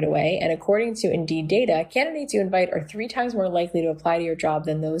apply right away, and according to Indeed data, candidates you invite are 3 times more likely to apply to your job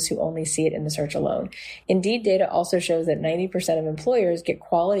than those who only see it in the search alone. Indeed data also shows that 90% of employers get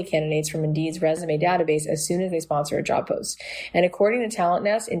quality candidates from Indeed's resume database as soon as they sponsor a job post. And according to Talent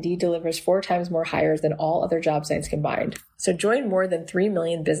Nest, Indeed delivers 4 times more hires than all other job sites combined. So join more than 3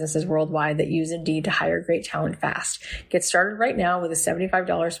 million businesses worldwide that use Indeed to hire great talent fast. Get started right now with a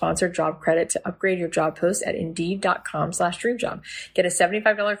 $75 sponsored job credit to upgrade your job post at Indeed.com/dreamjob. Get a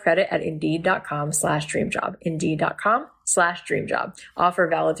 $75 credit at Indeed.com/dreamjob. Indeed.com/dreamjob. Offer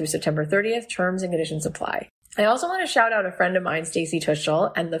valid through September 30th. Terms and conditions apply. I also want to shout out a friend of mine, Stacey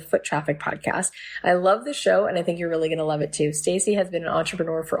Tuschl, and the Foot Traffic podcast. I love the show, and I think you're really going to love it too. Stacey has been an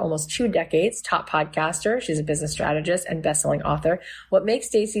entrepreneur for almost 2 decades, top podcaster. She's a business strategist and best-selling author. What makes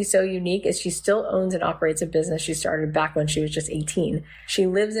Stacey so unique is she still owns and operates a business she started back when she was just 18. She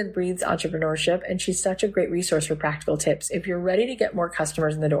lives and breathes entrepreneurship, and she's such a great resource for practical tips. If you're ready to get more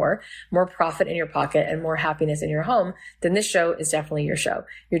customers in the door, more profit in your pocket, and more happiness in your home, then this show is definitely your show.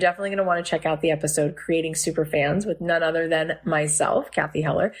 You're definitely going to want to check out the episode Creating Super Fans with none other than myself, Kathy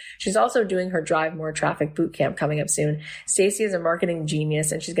Heller. She's also doing her Drive More Traffic bootcamp coming up soon. Stacey is a marketing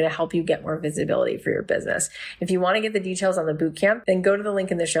genius, and she's going to help you get more visibility for your business. If you want to get the details on the bootcamp, then go to the link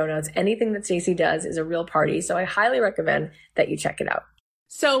in the show notes. Anything that Stacey does is a real party, so I highly recommend that you check it out.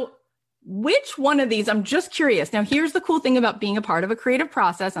 So which one of these, I'm just curious. Now, here's the cool thing about being a part of a creative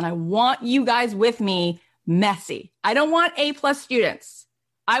process, and I want you guys with me messy. I don't want A+ students.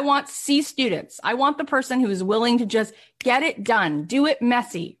 I want C students. I want the person who's willing to just get it done, do it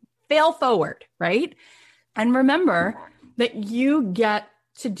messy, fail forward, right? And remember that you get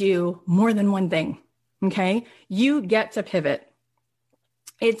to do more than one thing, okay? You get to pivot.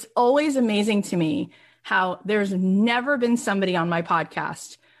 It's always amazing to me how there's never been somebody on my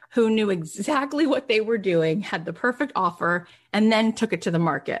podcast who knew exactly what they were doing, had the perfect offer, and then took it to the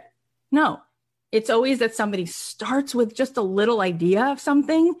market. No. It's always that somebody starts with just a little idea of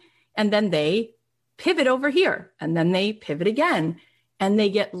something, and then they pivot over here, and then they pivot again, and they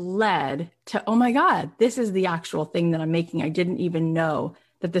get led to, oh my God, this is the actual thing that I'm making. I didn't even know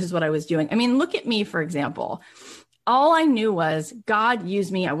that this is what I was doing. I mean, look at me, for example. All I knew was God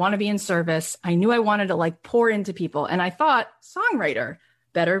used me. I want to be in service. I knew I wanted to pour into people. And I thought, songwriter,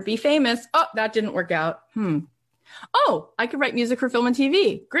 better be famous. Oh, that didn't work out. Oh, I could write music for film and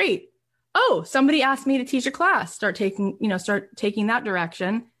TV. Great. Oh, somebody asked me to teach a class, start taking that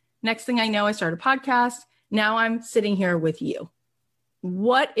direction. Next thing I know, I start a podcast. Now I'm sitting here with you.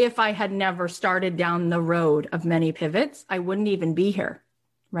 What if I had never started down the road of many pivots? I wouldn't even be here,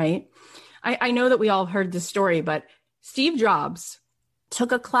 right? I know that we all heard this story, but Steve Jobs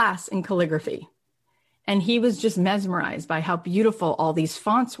took a class in calligraphy, and he was just mesmerized by how beautiful all these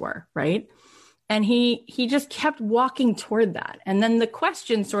fonts were, right? And he just kept walking toward that. And then the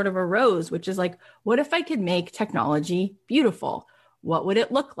question sort of arose, which is what if I could make technology beautiful? What would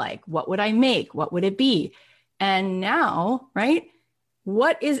it look like? What would I make? What would it be? And now, right?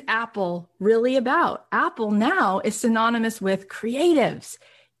 What is Apple really about? Apple now is synonymous with creatives.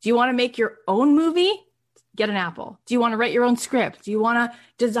 Do you want to make your own movie? Get an Apple. Do you want to write your own script? Do you want to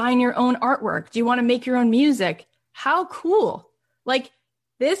design your own artwork? Do you want to make your own music? How cool.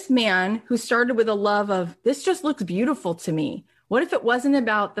 This man who started with a love of, this just looks beautiful to me. What if it wasn't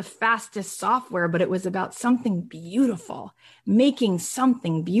about the fastest software, but it was about something beautiful, making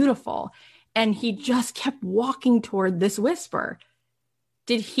something beautiful? And he just kept walking toward this whisper.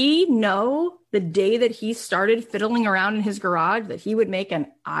 Did he know the day that he started fiddling around in his garage that he would make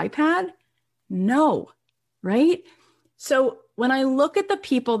an iPad? No, right? So when I look at the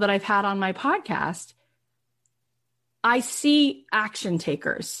people that I've had on my podcast, I see action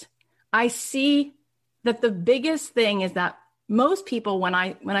takers. I see that the biggest thing is that Most people, when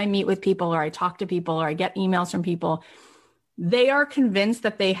I meet with people or I talk to people or I get emails from people, they are convinced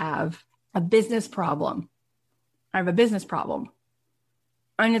that they have a business problem. I have a business problem.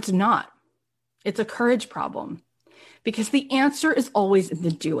 And it's not. It's a courage problem, because the answer is always in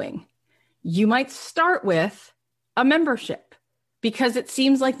the doing. You might start with a membership because it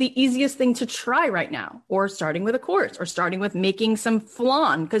seems like the easiest thing to try right now, or starting with a course, or starting with making some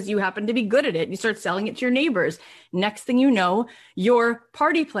flan because you happen to be good at it. You start selling it to your neighbors. Next thing you know, you're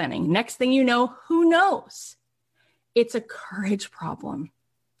party planning. Next thing you know, who knows? It's a courage problem.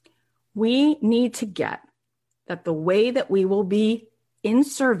 We need to get that the way that we will be in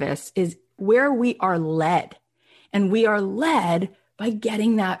service is where we are led. And we are led by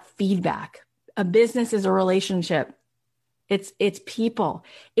getting that feedback. A business is a relationship. It's people,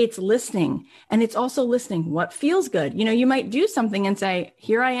 it's listening. And it's also listening what feels good. You know, you might do something and say,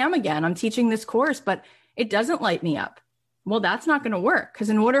 here I am again, I'm teaching this course, but it doesn't light me up. Well, that's not going to work, because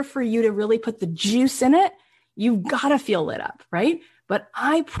in order for you to really put the juice in it, you've got to feel lit up, right? But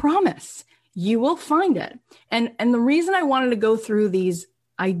I promise you will find it. And the reason I wanted to go through these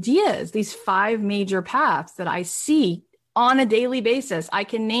ideas, these 5 major paths that I see on a daily basis, I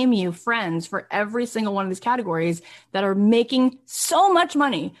can name you friends for every single one of these categories that are making so much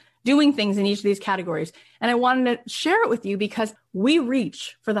money doing things in each of these categories. And I wanted to share it with you because we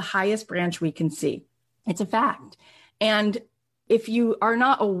reach for the highest branch we can see. It's a fact. And if you are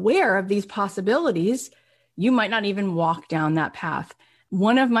not aware of these possibilities, you might not even walk down that path.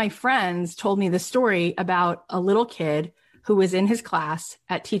 One of my friends told me the story about a little kid who was in his class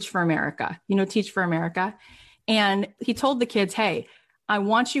at Teach for America. You know, Teach for America. And he told the kids, hey, I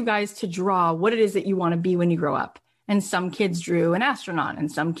want you guys to draw what it is that you want to be when you grow up. And some kids drew an astronaut,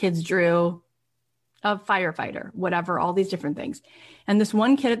 and some kids drew a firefighter, whatever, all these different things. And this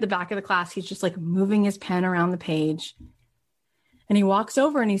one kid at the back of the class, he's just like moving his pen around the page. And he walks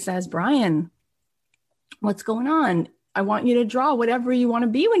over and he says, Brian, what's going on? I want you to draw whatever you want to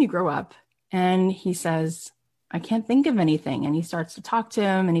be when you grow up. And he says, I can't think of anything. And he starts to talk to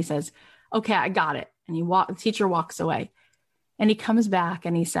him and he says, okay, I got it. And the teacher walks away and he comes back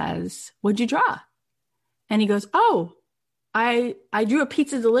and he says, what'd you draw? And he goes, oh, I drew a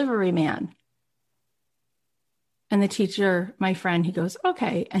pizza delivery man. And the teacher, my friend, he goes,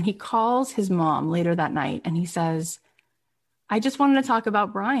 okay. And he calls his mom later that night and he says, I just wanted to talk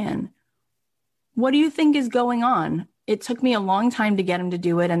about Brian. What do you think is going on? It took me a long time to get him to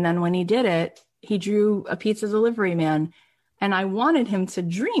do it. And then when he did it, he drew a pizza delivery man. And I wanted him to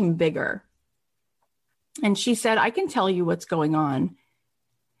dream bigger. And she said, I can tell you what's going on.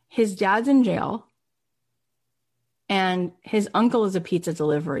 His dad's in jail and his uncle is a pizza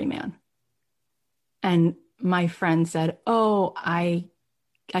delivery man. And my friend said, oh, I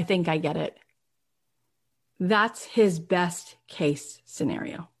think I get it. That's his best case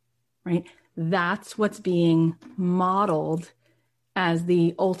scenario, right? That's what's being modeled as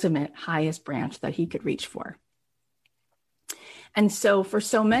the ultimate highest branch that he could reach for. And so for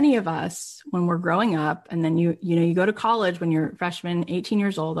so many of us, when we're growing up and then you go to college when you're a freshman, 18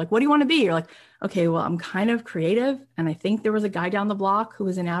 years old, like, what do you want to be? You're like, okay, well, I'm kind of creative. And I think there was a guy down the block who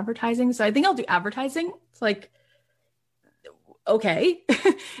was in advertising. So I think I'll do advertising. It's like, okay,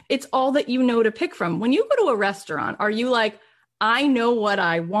 it's all that you know to pick from. When you go to a restaurant, are you like, I know what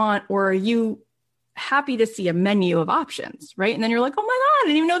I want, or are you happy to see a menu of options, right? And then you're like, oh my God, I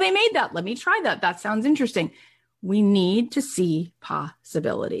didn't even know they made that. Let me try that. That sounds interesting. We need to see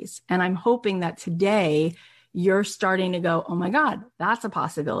possibilities. And I'm hoping that today you're starting to go, oh my God, that's a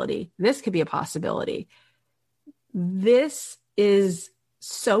possibility. This could be a possibility. This is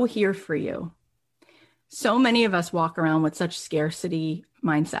so here for you. So many of us walk around with such scarcity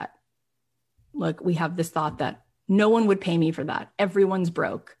mindset. Look, we have this thought that no one would pay me for that. Everyone's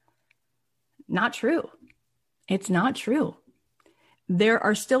broke. Not true. It's not true. There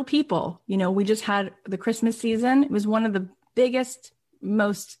are still people, we just had the Christmas season. It was one of the biggest,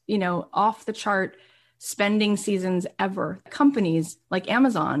 most, off the chart spending seasons ever. Companies like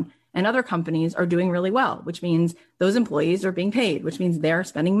Amazon and other companies are doing really well, which means those employees are being paid, which means they're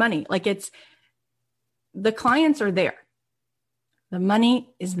spending money. Like the clients are there. The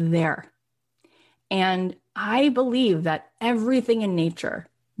money is there. And I believe that everything in nature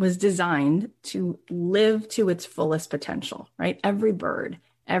was designed to live to its fullest potential, right? Every bird,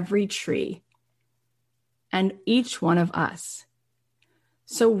 every tree, and each one of us.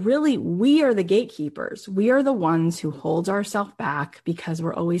 So really, we are the gatekeepers. We are the ones who hold ourselves back because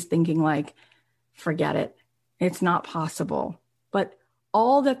we're always thinking like, forget it. It's not possible. But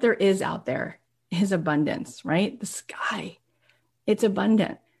all that there is out there is abundance, right? The sky, it's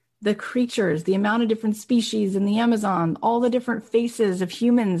abundant. the creatures, the amount of different species in the Amazon, all the different faces of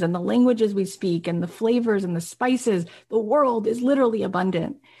humans and the languages we speak and the flavors and the spices. The world is literally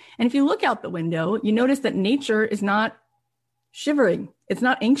abundant. And if you look out the window, you notice that nature is not shivering. It's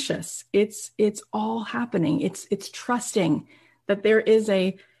not anxious. It's all happening. It's trusting that there's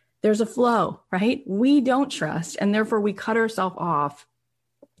a flow, right? We don't trust, and therefore we cut ourselves off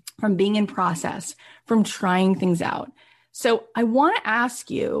from being in process, from trying things out. So I want to ask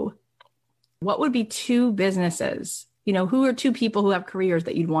you, what would be two businesses, who are two people who have careers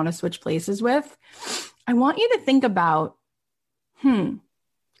that you'd want to switch places with? I want you to think about,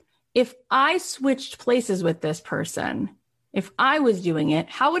 if I switched places with this person, if I was doing it,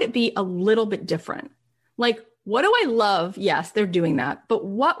 how would it be a little bit different? Like, what do I love? Yes, they're doing that, but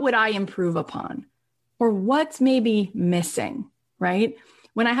what would I improve upon? Or what's maybe missing, right?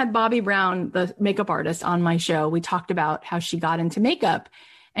 When I had Bobbi Brown, the makeup artist, on my show, we talked about how she got into makeup.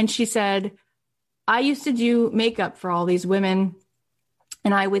 And she said, I used to do makeup for all these women,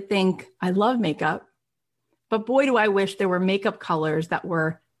 and I would think, I love makeup, but boy, do I wish there were makeup colors that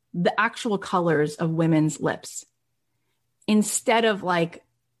were the actual colors of women's lips, instead of like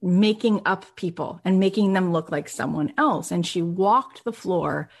making up people and making them look like someone else. And she walked the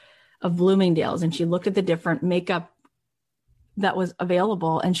floor of Bloomingdale's and she looked at the different makeup that was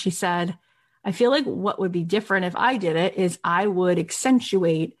available. And she said, I feel like what would be different if I did it is I would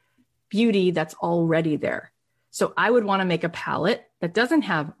accentuate beauty that's already there. So I would want to make a palette that doesn't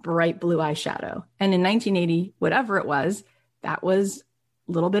have bright blue eyeshadow. And in 1980, whatever it was, that was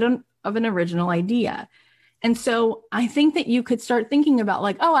a little bit of an original idea. And so I think that you could start thinking about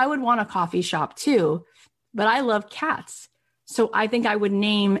like, oh, I would want a coffee shop too, but I love cats. So I think I would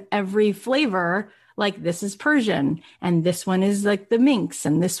name every flavor like this is Persian, and this one is like the minx,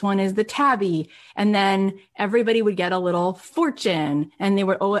 and this one is the tabby. And then everybody would get a little fortune, and they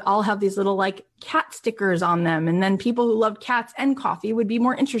would all have these little like cat stickers on them. And then people who loved cats and coffee would be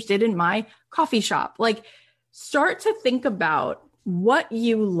more interested in my coffee shop. Like, start to think about what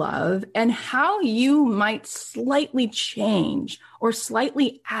you love and how you might slightly change or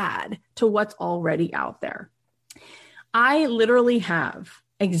slightly add to what's already out there. I literally have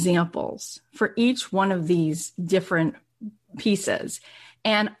examples for each one of these different pieces.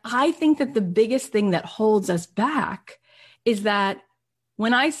 And I think that the biggest thing that holds us back is that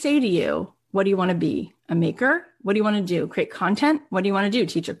when I say to you, what do you want to be? A maker? What do you want to do? Create content? What do you want to do?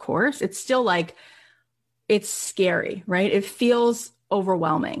 Teach a course? It's still like, it's scary, right? It feels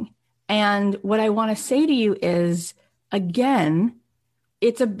overwhelming. And what I want to say to you is, again,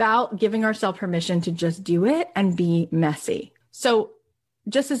 it's about giving ourselves permission to just do it and be messy. So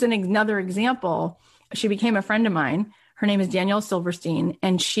just as another example, she became a friend of mine. Her name is Danielle Silverstein,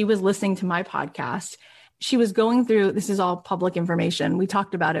 and she was listening to my podcast. She was going through, this is all public information. We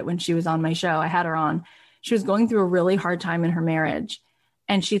talked about it when she was on my show. I had her on. She was going through a really hard time in her marriage,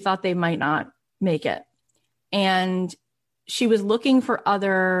 and she thought they might not make it. And she was looking for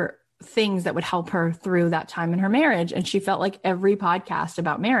other things that would help her through that time in her marriage. And she felt like every podcast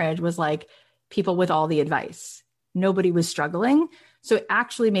about marriage was like people with all the advice. Nobody was struggling. So it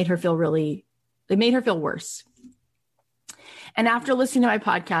actually made her feel worse. And after listening to my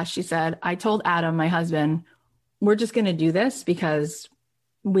podcast, she said, I told Adam, my husband, we're just going to do this because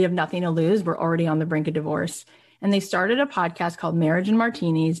we have nothing to lose. We're already on the brink of divorce. And they started a podcast called Marriage and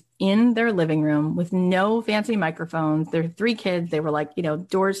Martinis in their living room with no fancy microphones. Their 3 kids, they were like,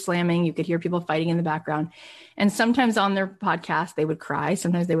 doors slamming. You could hear people fighting in the background. And sometimes on their podcast, they would cry.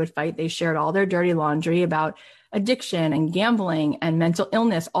 Sometimes they would fight. They shared all their dirty laundry about addiction and gambling and mental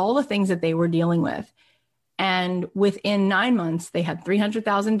illness, all the things that they were dealing with. And within 9 months, they had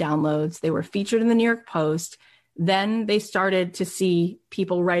 300,000 downloads. They were featured in the New York Post. Then they started to see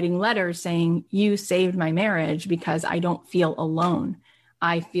people writing letters saying, you saved my marriage because I don't feel alone.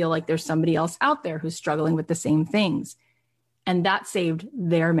 I feel like there's somebody else out there who's struggling with the same things. And that saved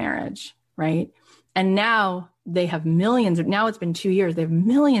their marriage, right? And now they have now it's been 2 years, they have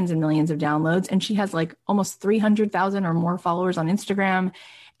millions and millions of downloads. And she has like almost 300,000 or more followers on Instagram.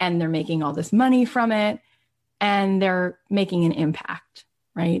 And they're making all this money from it. And they're making an impact,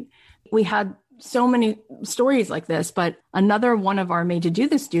 right? We had so many stories like this, but another one of our Made to Do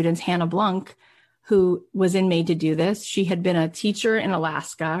This students, Hannah Blunk, who was in Made to Do This, she had been a teacher in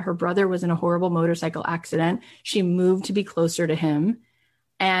Alaska. Her brother was in a horrible motorcycle accident. She moved to be closer to him,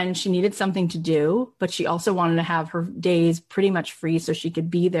 and she needed something to do, but she also wanted to have her days pretty much free so she could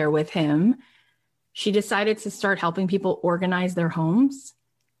be there with him. She decided to start helping people organize their homes.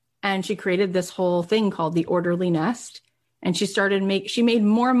 And she created this whole thing called the Orderly Nest. And she made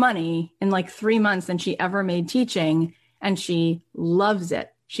more money in like 3 months than she ever made teaching. And she loves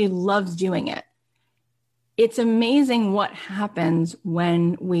it. She loves doing it. It's amazing what happens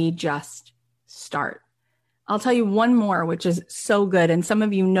when we just start. I'll tell you one more, which is so good. And some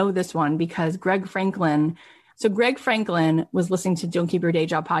of you know this one because Greg Franklin was listening to Don't Keep Your Day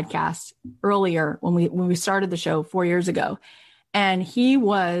Job podcast earlier when we started the show 4 years ago. And he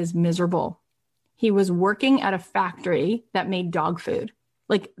was miserable. He was working at a factory that made dog food.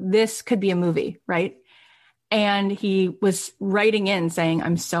 Like this could be a movie, right? And he was writing in saying,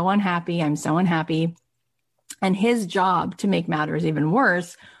 I'm so unhappy. I'm so unhappy. And his job, to make matters even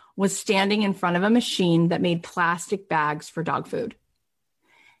worse, was standing in front of a machine that made plastic bags for dog food.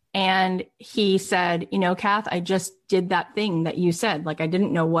 And he said, you know, Kath, I just did that thing that you said. Like, I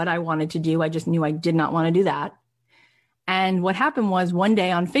didn't know what I wanted to do. I just knew I did not want to do that. And what happened was one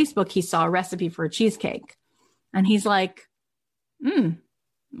day on Facebook, he saw a recipe for a cheesecake. And he's like,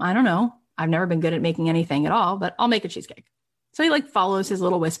 I don't know. I've never been good at making anything at all, but I'll make a cheesecake. So he like follows his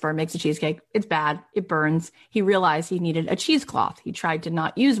little whisper, makes a cheesecake. It's bad. It burns. He realized he needed a cheesecloth. He tried to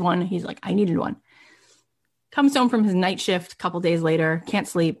not use one. He's like, I needed one. Comes home from his night shift a couple days later, can't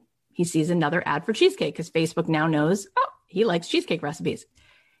sleep. He sees another ad for cheesecake because Facebook now knows, oh, he likes cheesecake recipes.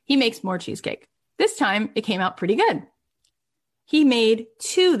 He makes more cheesecake. This time it came out pretty good. He made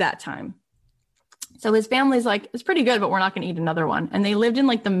 2 that time. So his family's like, it's pretty good, but we're not going to eat another one. And they lived in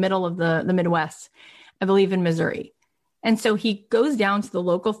like the middle of the Midwest, I believe in Missouri. And so he goes down to the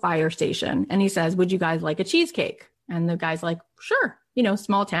local fire station and he says, would you guys like a cheesecake? And the guy's like, sure, you know,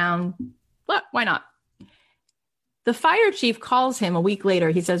 small town, but why not? The fire chief calls him a week later.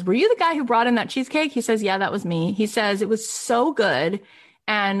 He says, were you the guy who brought in that cheesecake? He says, yeah, that was me. He says, it was so good.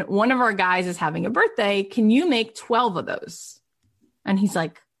 And one of our guys is having a birthday. Can you make 12 of those? And he's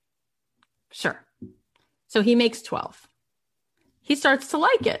like, sure. So he makes 12. He starts to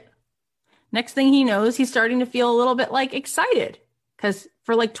like it. Next thing he knows, he's starting to feel a little bit like excited because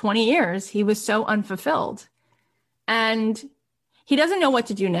for like 20 years, he was so unfulfilled and he doesn't know what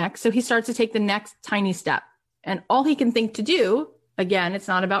to do next. So he starts to take the next tiny step and all he can think to do, again, it's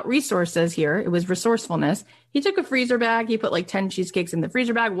not about resources here. It was resourcefulness. He took a freezer bag. He put like 10 cheesecakes in the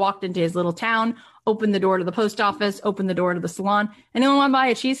freezer bag, walked into his little town, opened the door to the post office, opened the door to the salon. Anyone want to buy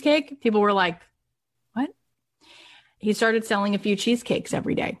a cheesecake? People were like, what? He started selling a few cheesecakes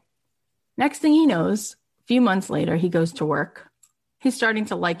every day. Next thing he knows, a few months later, he goes to work. He's starting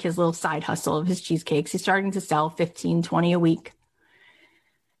to like his little side hustle of his cheesecakes. He's starting to sell 15, 20 a week.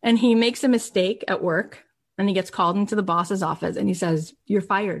 And he makes a mistake at work and he gets called into the boss's office and he says, you're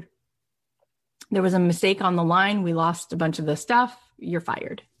fired. There was a mistake on the line. We lost a bunch of the stuff. You're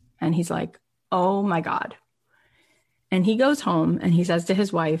fired. And he's like, oh my God. And he goes home and he says to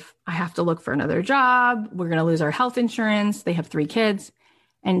his wife, I have to look for another job. We're going to lose our health insurance. They have 3 kids.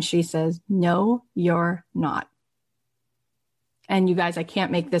 And she says, no, you're not. And you guys, I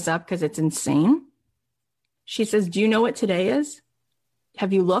can't make this up because it's insane. She says, do you know what today is?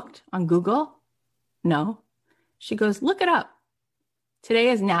 Have you looked on Google? No. She goes, look it up. Today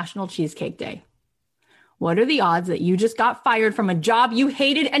is National Cheesecake Day. What are the odds that you just got fired from a job you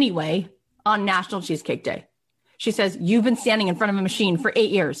hated anyway on National Cheesecake Day? She says, you've been standing in front of a machine for 8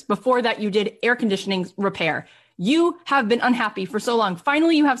 years. Before that, you did air conditioning repair. You have been unhappy for so long.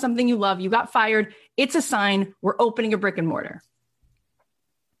 Finally, you have something you love. You got fired. It's a sign. We're opening a brick and mortar.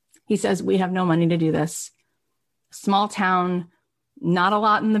 He says, we have no money to do this. Small town, not a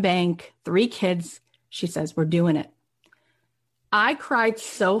lot in the bank, 3 kids. She says, we're doing it. I cried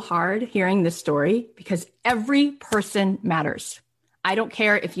so hard hearing this story because every person matters. I don't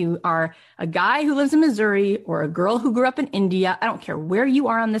care if you are a guy who lives in Missouri or a girl who grew up in India. I don't care where you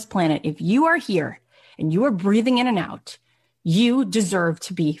are on this planet. If you are here and you are breathing in and out, you deserve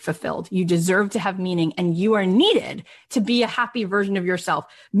to be fulfilled. You deserve to have meaning, and you are needed to be a happy version of yourself,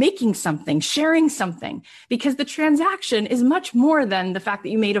 making something, sharing something, because the transaction is much more than the fact that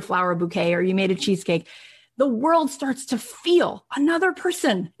you made a flower bouquet or you made a cheesecake. The world starts to feel another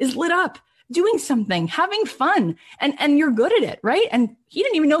person is lit up, doing something, having fun, and you're good at it, right? And he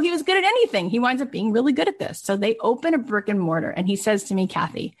didn't even know he was good at anything. He winds up being really good at this. So they open a brick and mortar, and he says to me,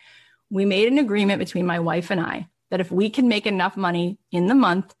 Kathy, we made an agreement between my wife and I that if we can make enough money in the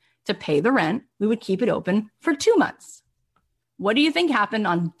month to pay the rent, we would keep it open for 2 months. What do you think happened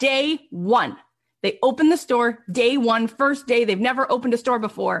on day 1? They opened the store day 1, first day. They've never opened a store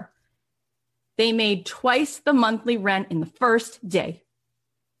before. They made twice the monthly rent in the first day.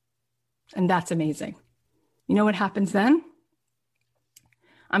 And that's amazing. You know what happens then?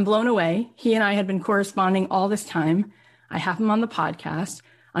 I'm blown away. He and I had been corresponding all this time. I have him on the podcast.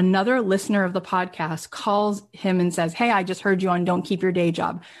 Another listener of the podcast calls him and says, hey, I just heard you on Don't Keep Your Day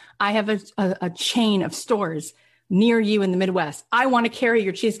Job. I have a chain of stores near you in the Midwest. I want to carry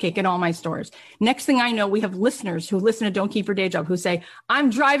your cheesecake in all my stores. Next thing I know, we have listeners who listen to Don't Keep Your Day Job who say, I'm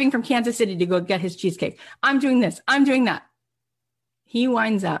driving from Kansas City to go get his cheesecake. I'm doing this. I'm doing that. He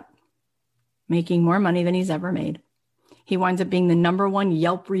winds up making more money than he's ever made. He winds up being the #1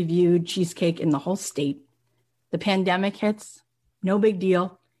 Yelp reviewed cheesecake in the whole state. The pandemic hits. No big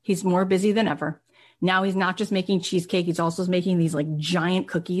deal. He's more busy than ever. Now he's not just making cheesecake. He's also making these like giant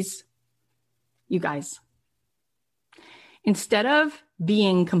cookies. You guys, instead of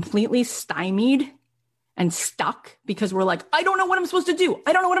being completely stymied and stuck because we're like, I don't know what I'm supposed to do.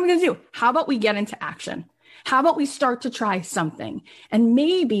 I don't know what I'm going to do. How about we get into action? How about we start to try something? And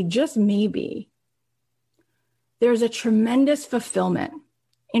maybe, just maybe, there's a tremendous fulfillment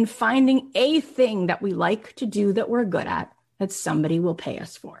in finding a thing that we like to do that we're good at, that somebody will pay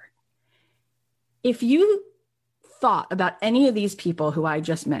us for. If you thought about any of these people who I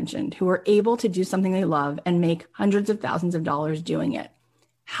just mentioned, who are able to do something they love and make hundreds of thousands of dollars doing it,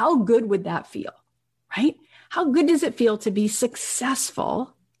 how good would that feel, right? How good does it feel to be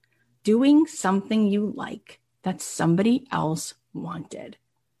successful doing something you like that somebody else wanted?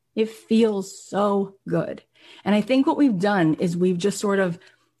 It feels so good. And I think what we've done is we've just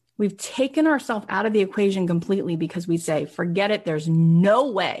we've taken ourselves out of the equation completely because we say, forget it. There's no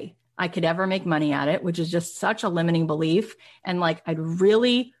way I could ever make money at it, which is just such a limiting belief. And like, I'd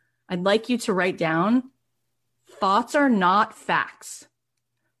like you to write down, thoughts are not facts.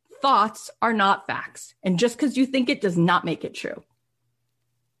 Thoughts are not facts. And just because you think it does not make it true.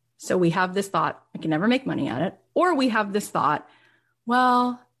 So we have this thought, I can never make money at it. Or we have this thought,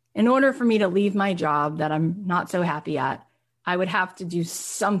 well, in order for me to leave my job that I'm not so happy at, I would have to do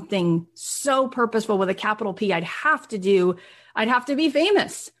something so purposeful with a capital P. I'd have to be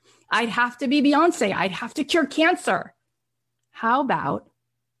famous. I'd have to be Beyonce. I'd have to cure cancer. How about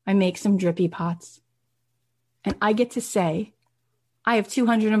I make some drippy pots and I get to say, I have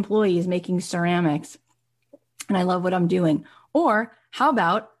 200 employees making ceramics and I love what I'm doing. Or how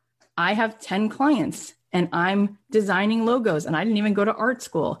about I have 10 clients and I'm designing logos and I didn't even go to art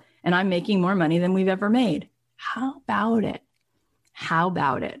school and I'm making more money than we've ever made. How about it? How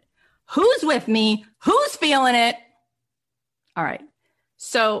about it? Who's with me? Who's feeling it? All right.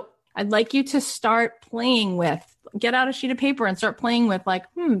 So I'd like you to start playing with, get out a sheet of paper and start playing with like,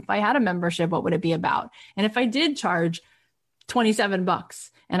 if I had a membership, what would it be about? And if I did charge $27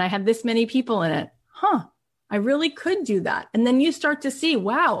 and I had this many people in it, I really could do that. And then you start to see,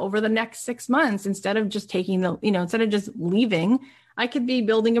 wow, over the next 6 months, instead of just instead of just leaving, I could be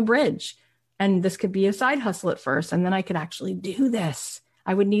building a bridge. And this could be a side hustle at first. And then I could actually do this.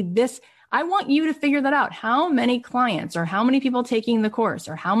 I would need this. I want you to figure that out. How many clients or how many people taking the course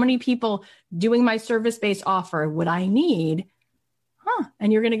or how many people doing my service-based offer would I need?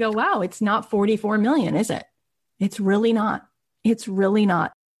 And you're going to go, wow, it's not 44 million, is it? It's really not. It's really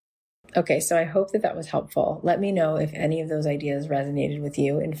not. Okay, so I hope that was helpful. Let me know if any of those ideas resonated with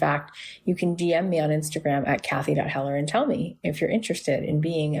you. In fact, you can DM me on Instagram at Kathy.Heller and tell me if you're interested in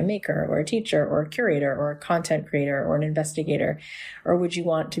being a maker or a teacher or a curator or a content creator or an investigator, or would you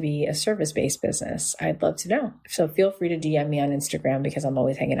want to be a service-based business? I'd love to know. So feel free to DM me on Instagram because I'm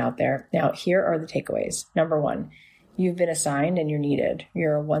always hanging out there. Now, here are the takeaways. Number 1, you've been assigned and you're needed.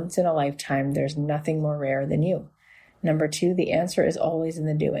 You're a once in a lifetime. There's nothing more rare than you. Number 2, the answer is always in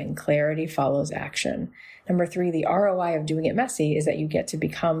the doing. Clarity follows action. Number 3, the ROI of doing it messy is that you get to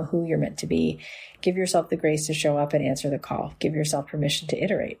become who you're meant to be. Give yourself the grace to show up and answer the call. Give yourself permission to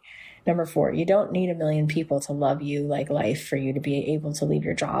iterate. Number 4, you don't need a million people to love you like life for you to be able to leave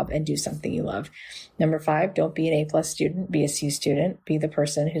your job and do something you love. Number 5, don't be an A+ student, be a C student. Be the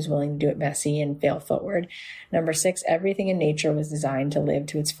person who's willing to do it messy and fail forward. Number 6, everything in nature was designed to live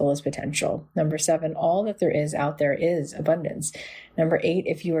to its fullest potential. Number 7, all that there is out there is abundance. Number 8,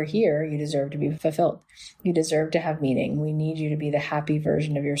 if you are here, you deserve to be fulfilled. You deserve to have meaning. We need you to be the happy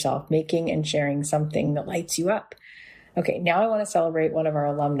version of yourself, making and sharing something that lights you up. Okay, now I want to celebrate one of our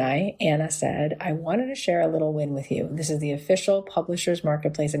alumni. Anna said, I wanted to share a little win with you. This is the official Publishers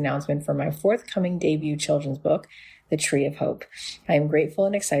Marketplace announcement for my forthcoming debut children's book, The Tree of Hope. I am grateful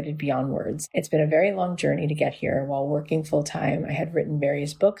and excited beyond words. It's been a very long journey to get here. While working full-time, I had written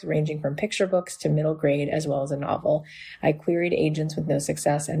various books ranging from picture books to middle grade as well as a novel. I queried agents with no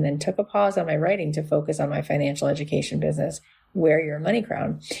success and then took a pause on my writing to focus on my financial education business, Wear Your Money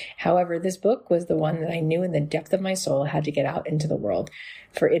Crown. However, this book was the one that I knew in the depth of my soul had to get out into the world,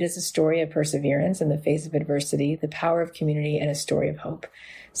 for it is a story of perseverance in the face of adversity, the power of community, and a story of hope.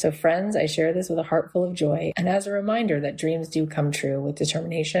 So friends, I share this with a heart full of joy and as a reminder that dreams do come true with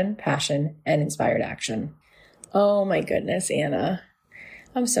determination, passion, and inspired action. Oh my goodness, Anna.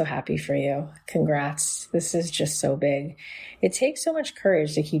 I'm so happy for you. Congrats. This is just so big. It takes so much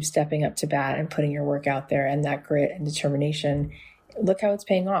courage to keep stepping up to bat and putting your work out there, and that grit and determination. Look how it's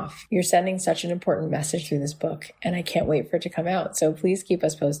paying off. You're sending such an important message through this book, and I can't wait for it to come out. So please keep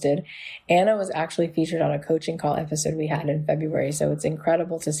us posted. Anna was actually featured on a coaching call episode we had in February, so it's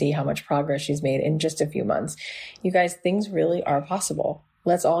incredible to see how much progress she's made in just a few months. You guys, things really are possible.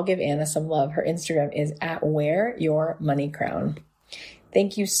 Let's all give Anna some love. Her Instagram is @wearyourmoneycrown.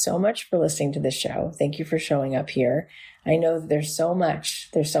 Thank you so much for listening to this show. Thank you for showing up here. I know that there's so much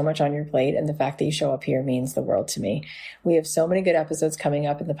on your plate, and the fact that you show up here means the world to me. We have so many good episodes coming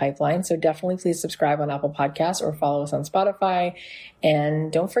up in the pipeline, so definitely please subscribe on Apple Podcasts or follow us on Spotify.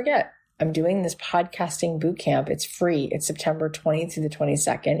 And don't forget, I'm doing this podcasting boot camp. It's free. It's September 20th through the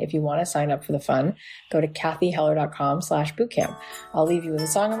 22nd. If you want to sign up for the fun, go to kathyheller.com/bootcamp. I'll leave you with a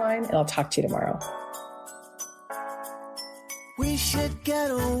song of mine, and I'll talk to you tomorrow. We should get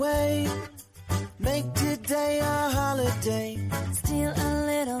away, make today a holiday. Steal a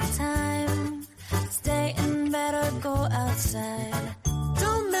little time, stay in bed or go outside.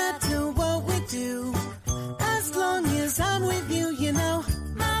 Don't matter what we do, as long as I'm with you, you know.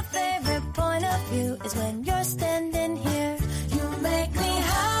 My favorite point of view is when you're standing here. You make me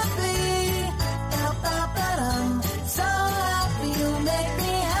happy, ba-ba-ba-dum. So happy, you make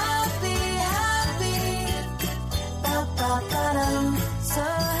me happy, happy, ba-ba-ba-dum. So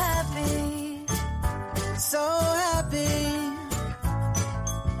happy, so happy.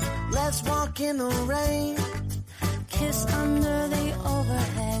 Let's walk in the rain, kiss under the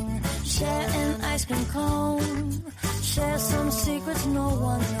overhang, share an ice cream cone, share some secrets no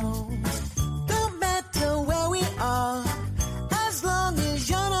one knows.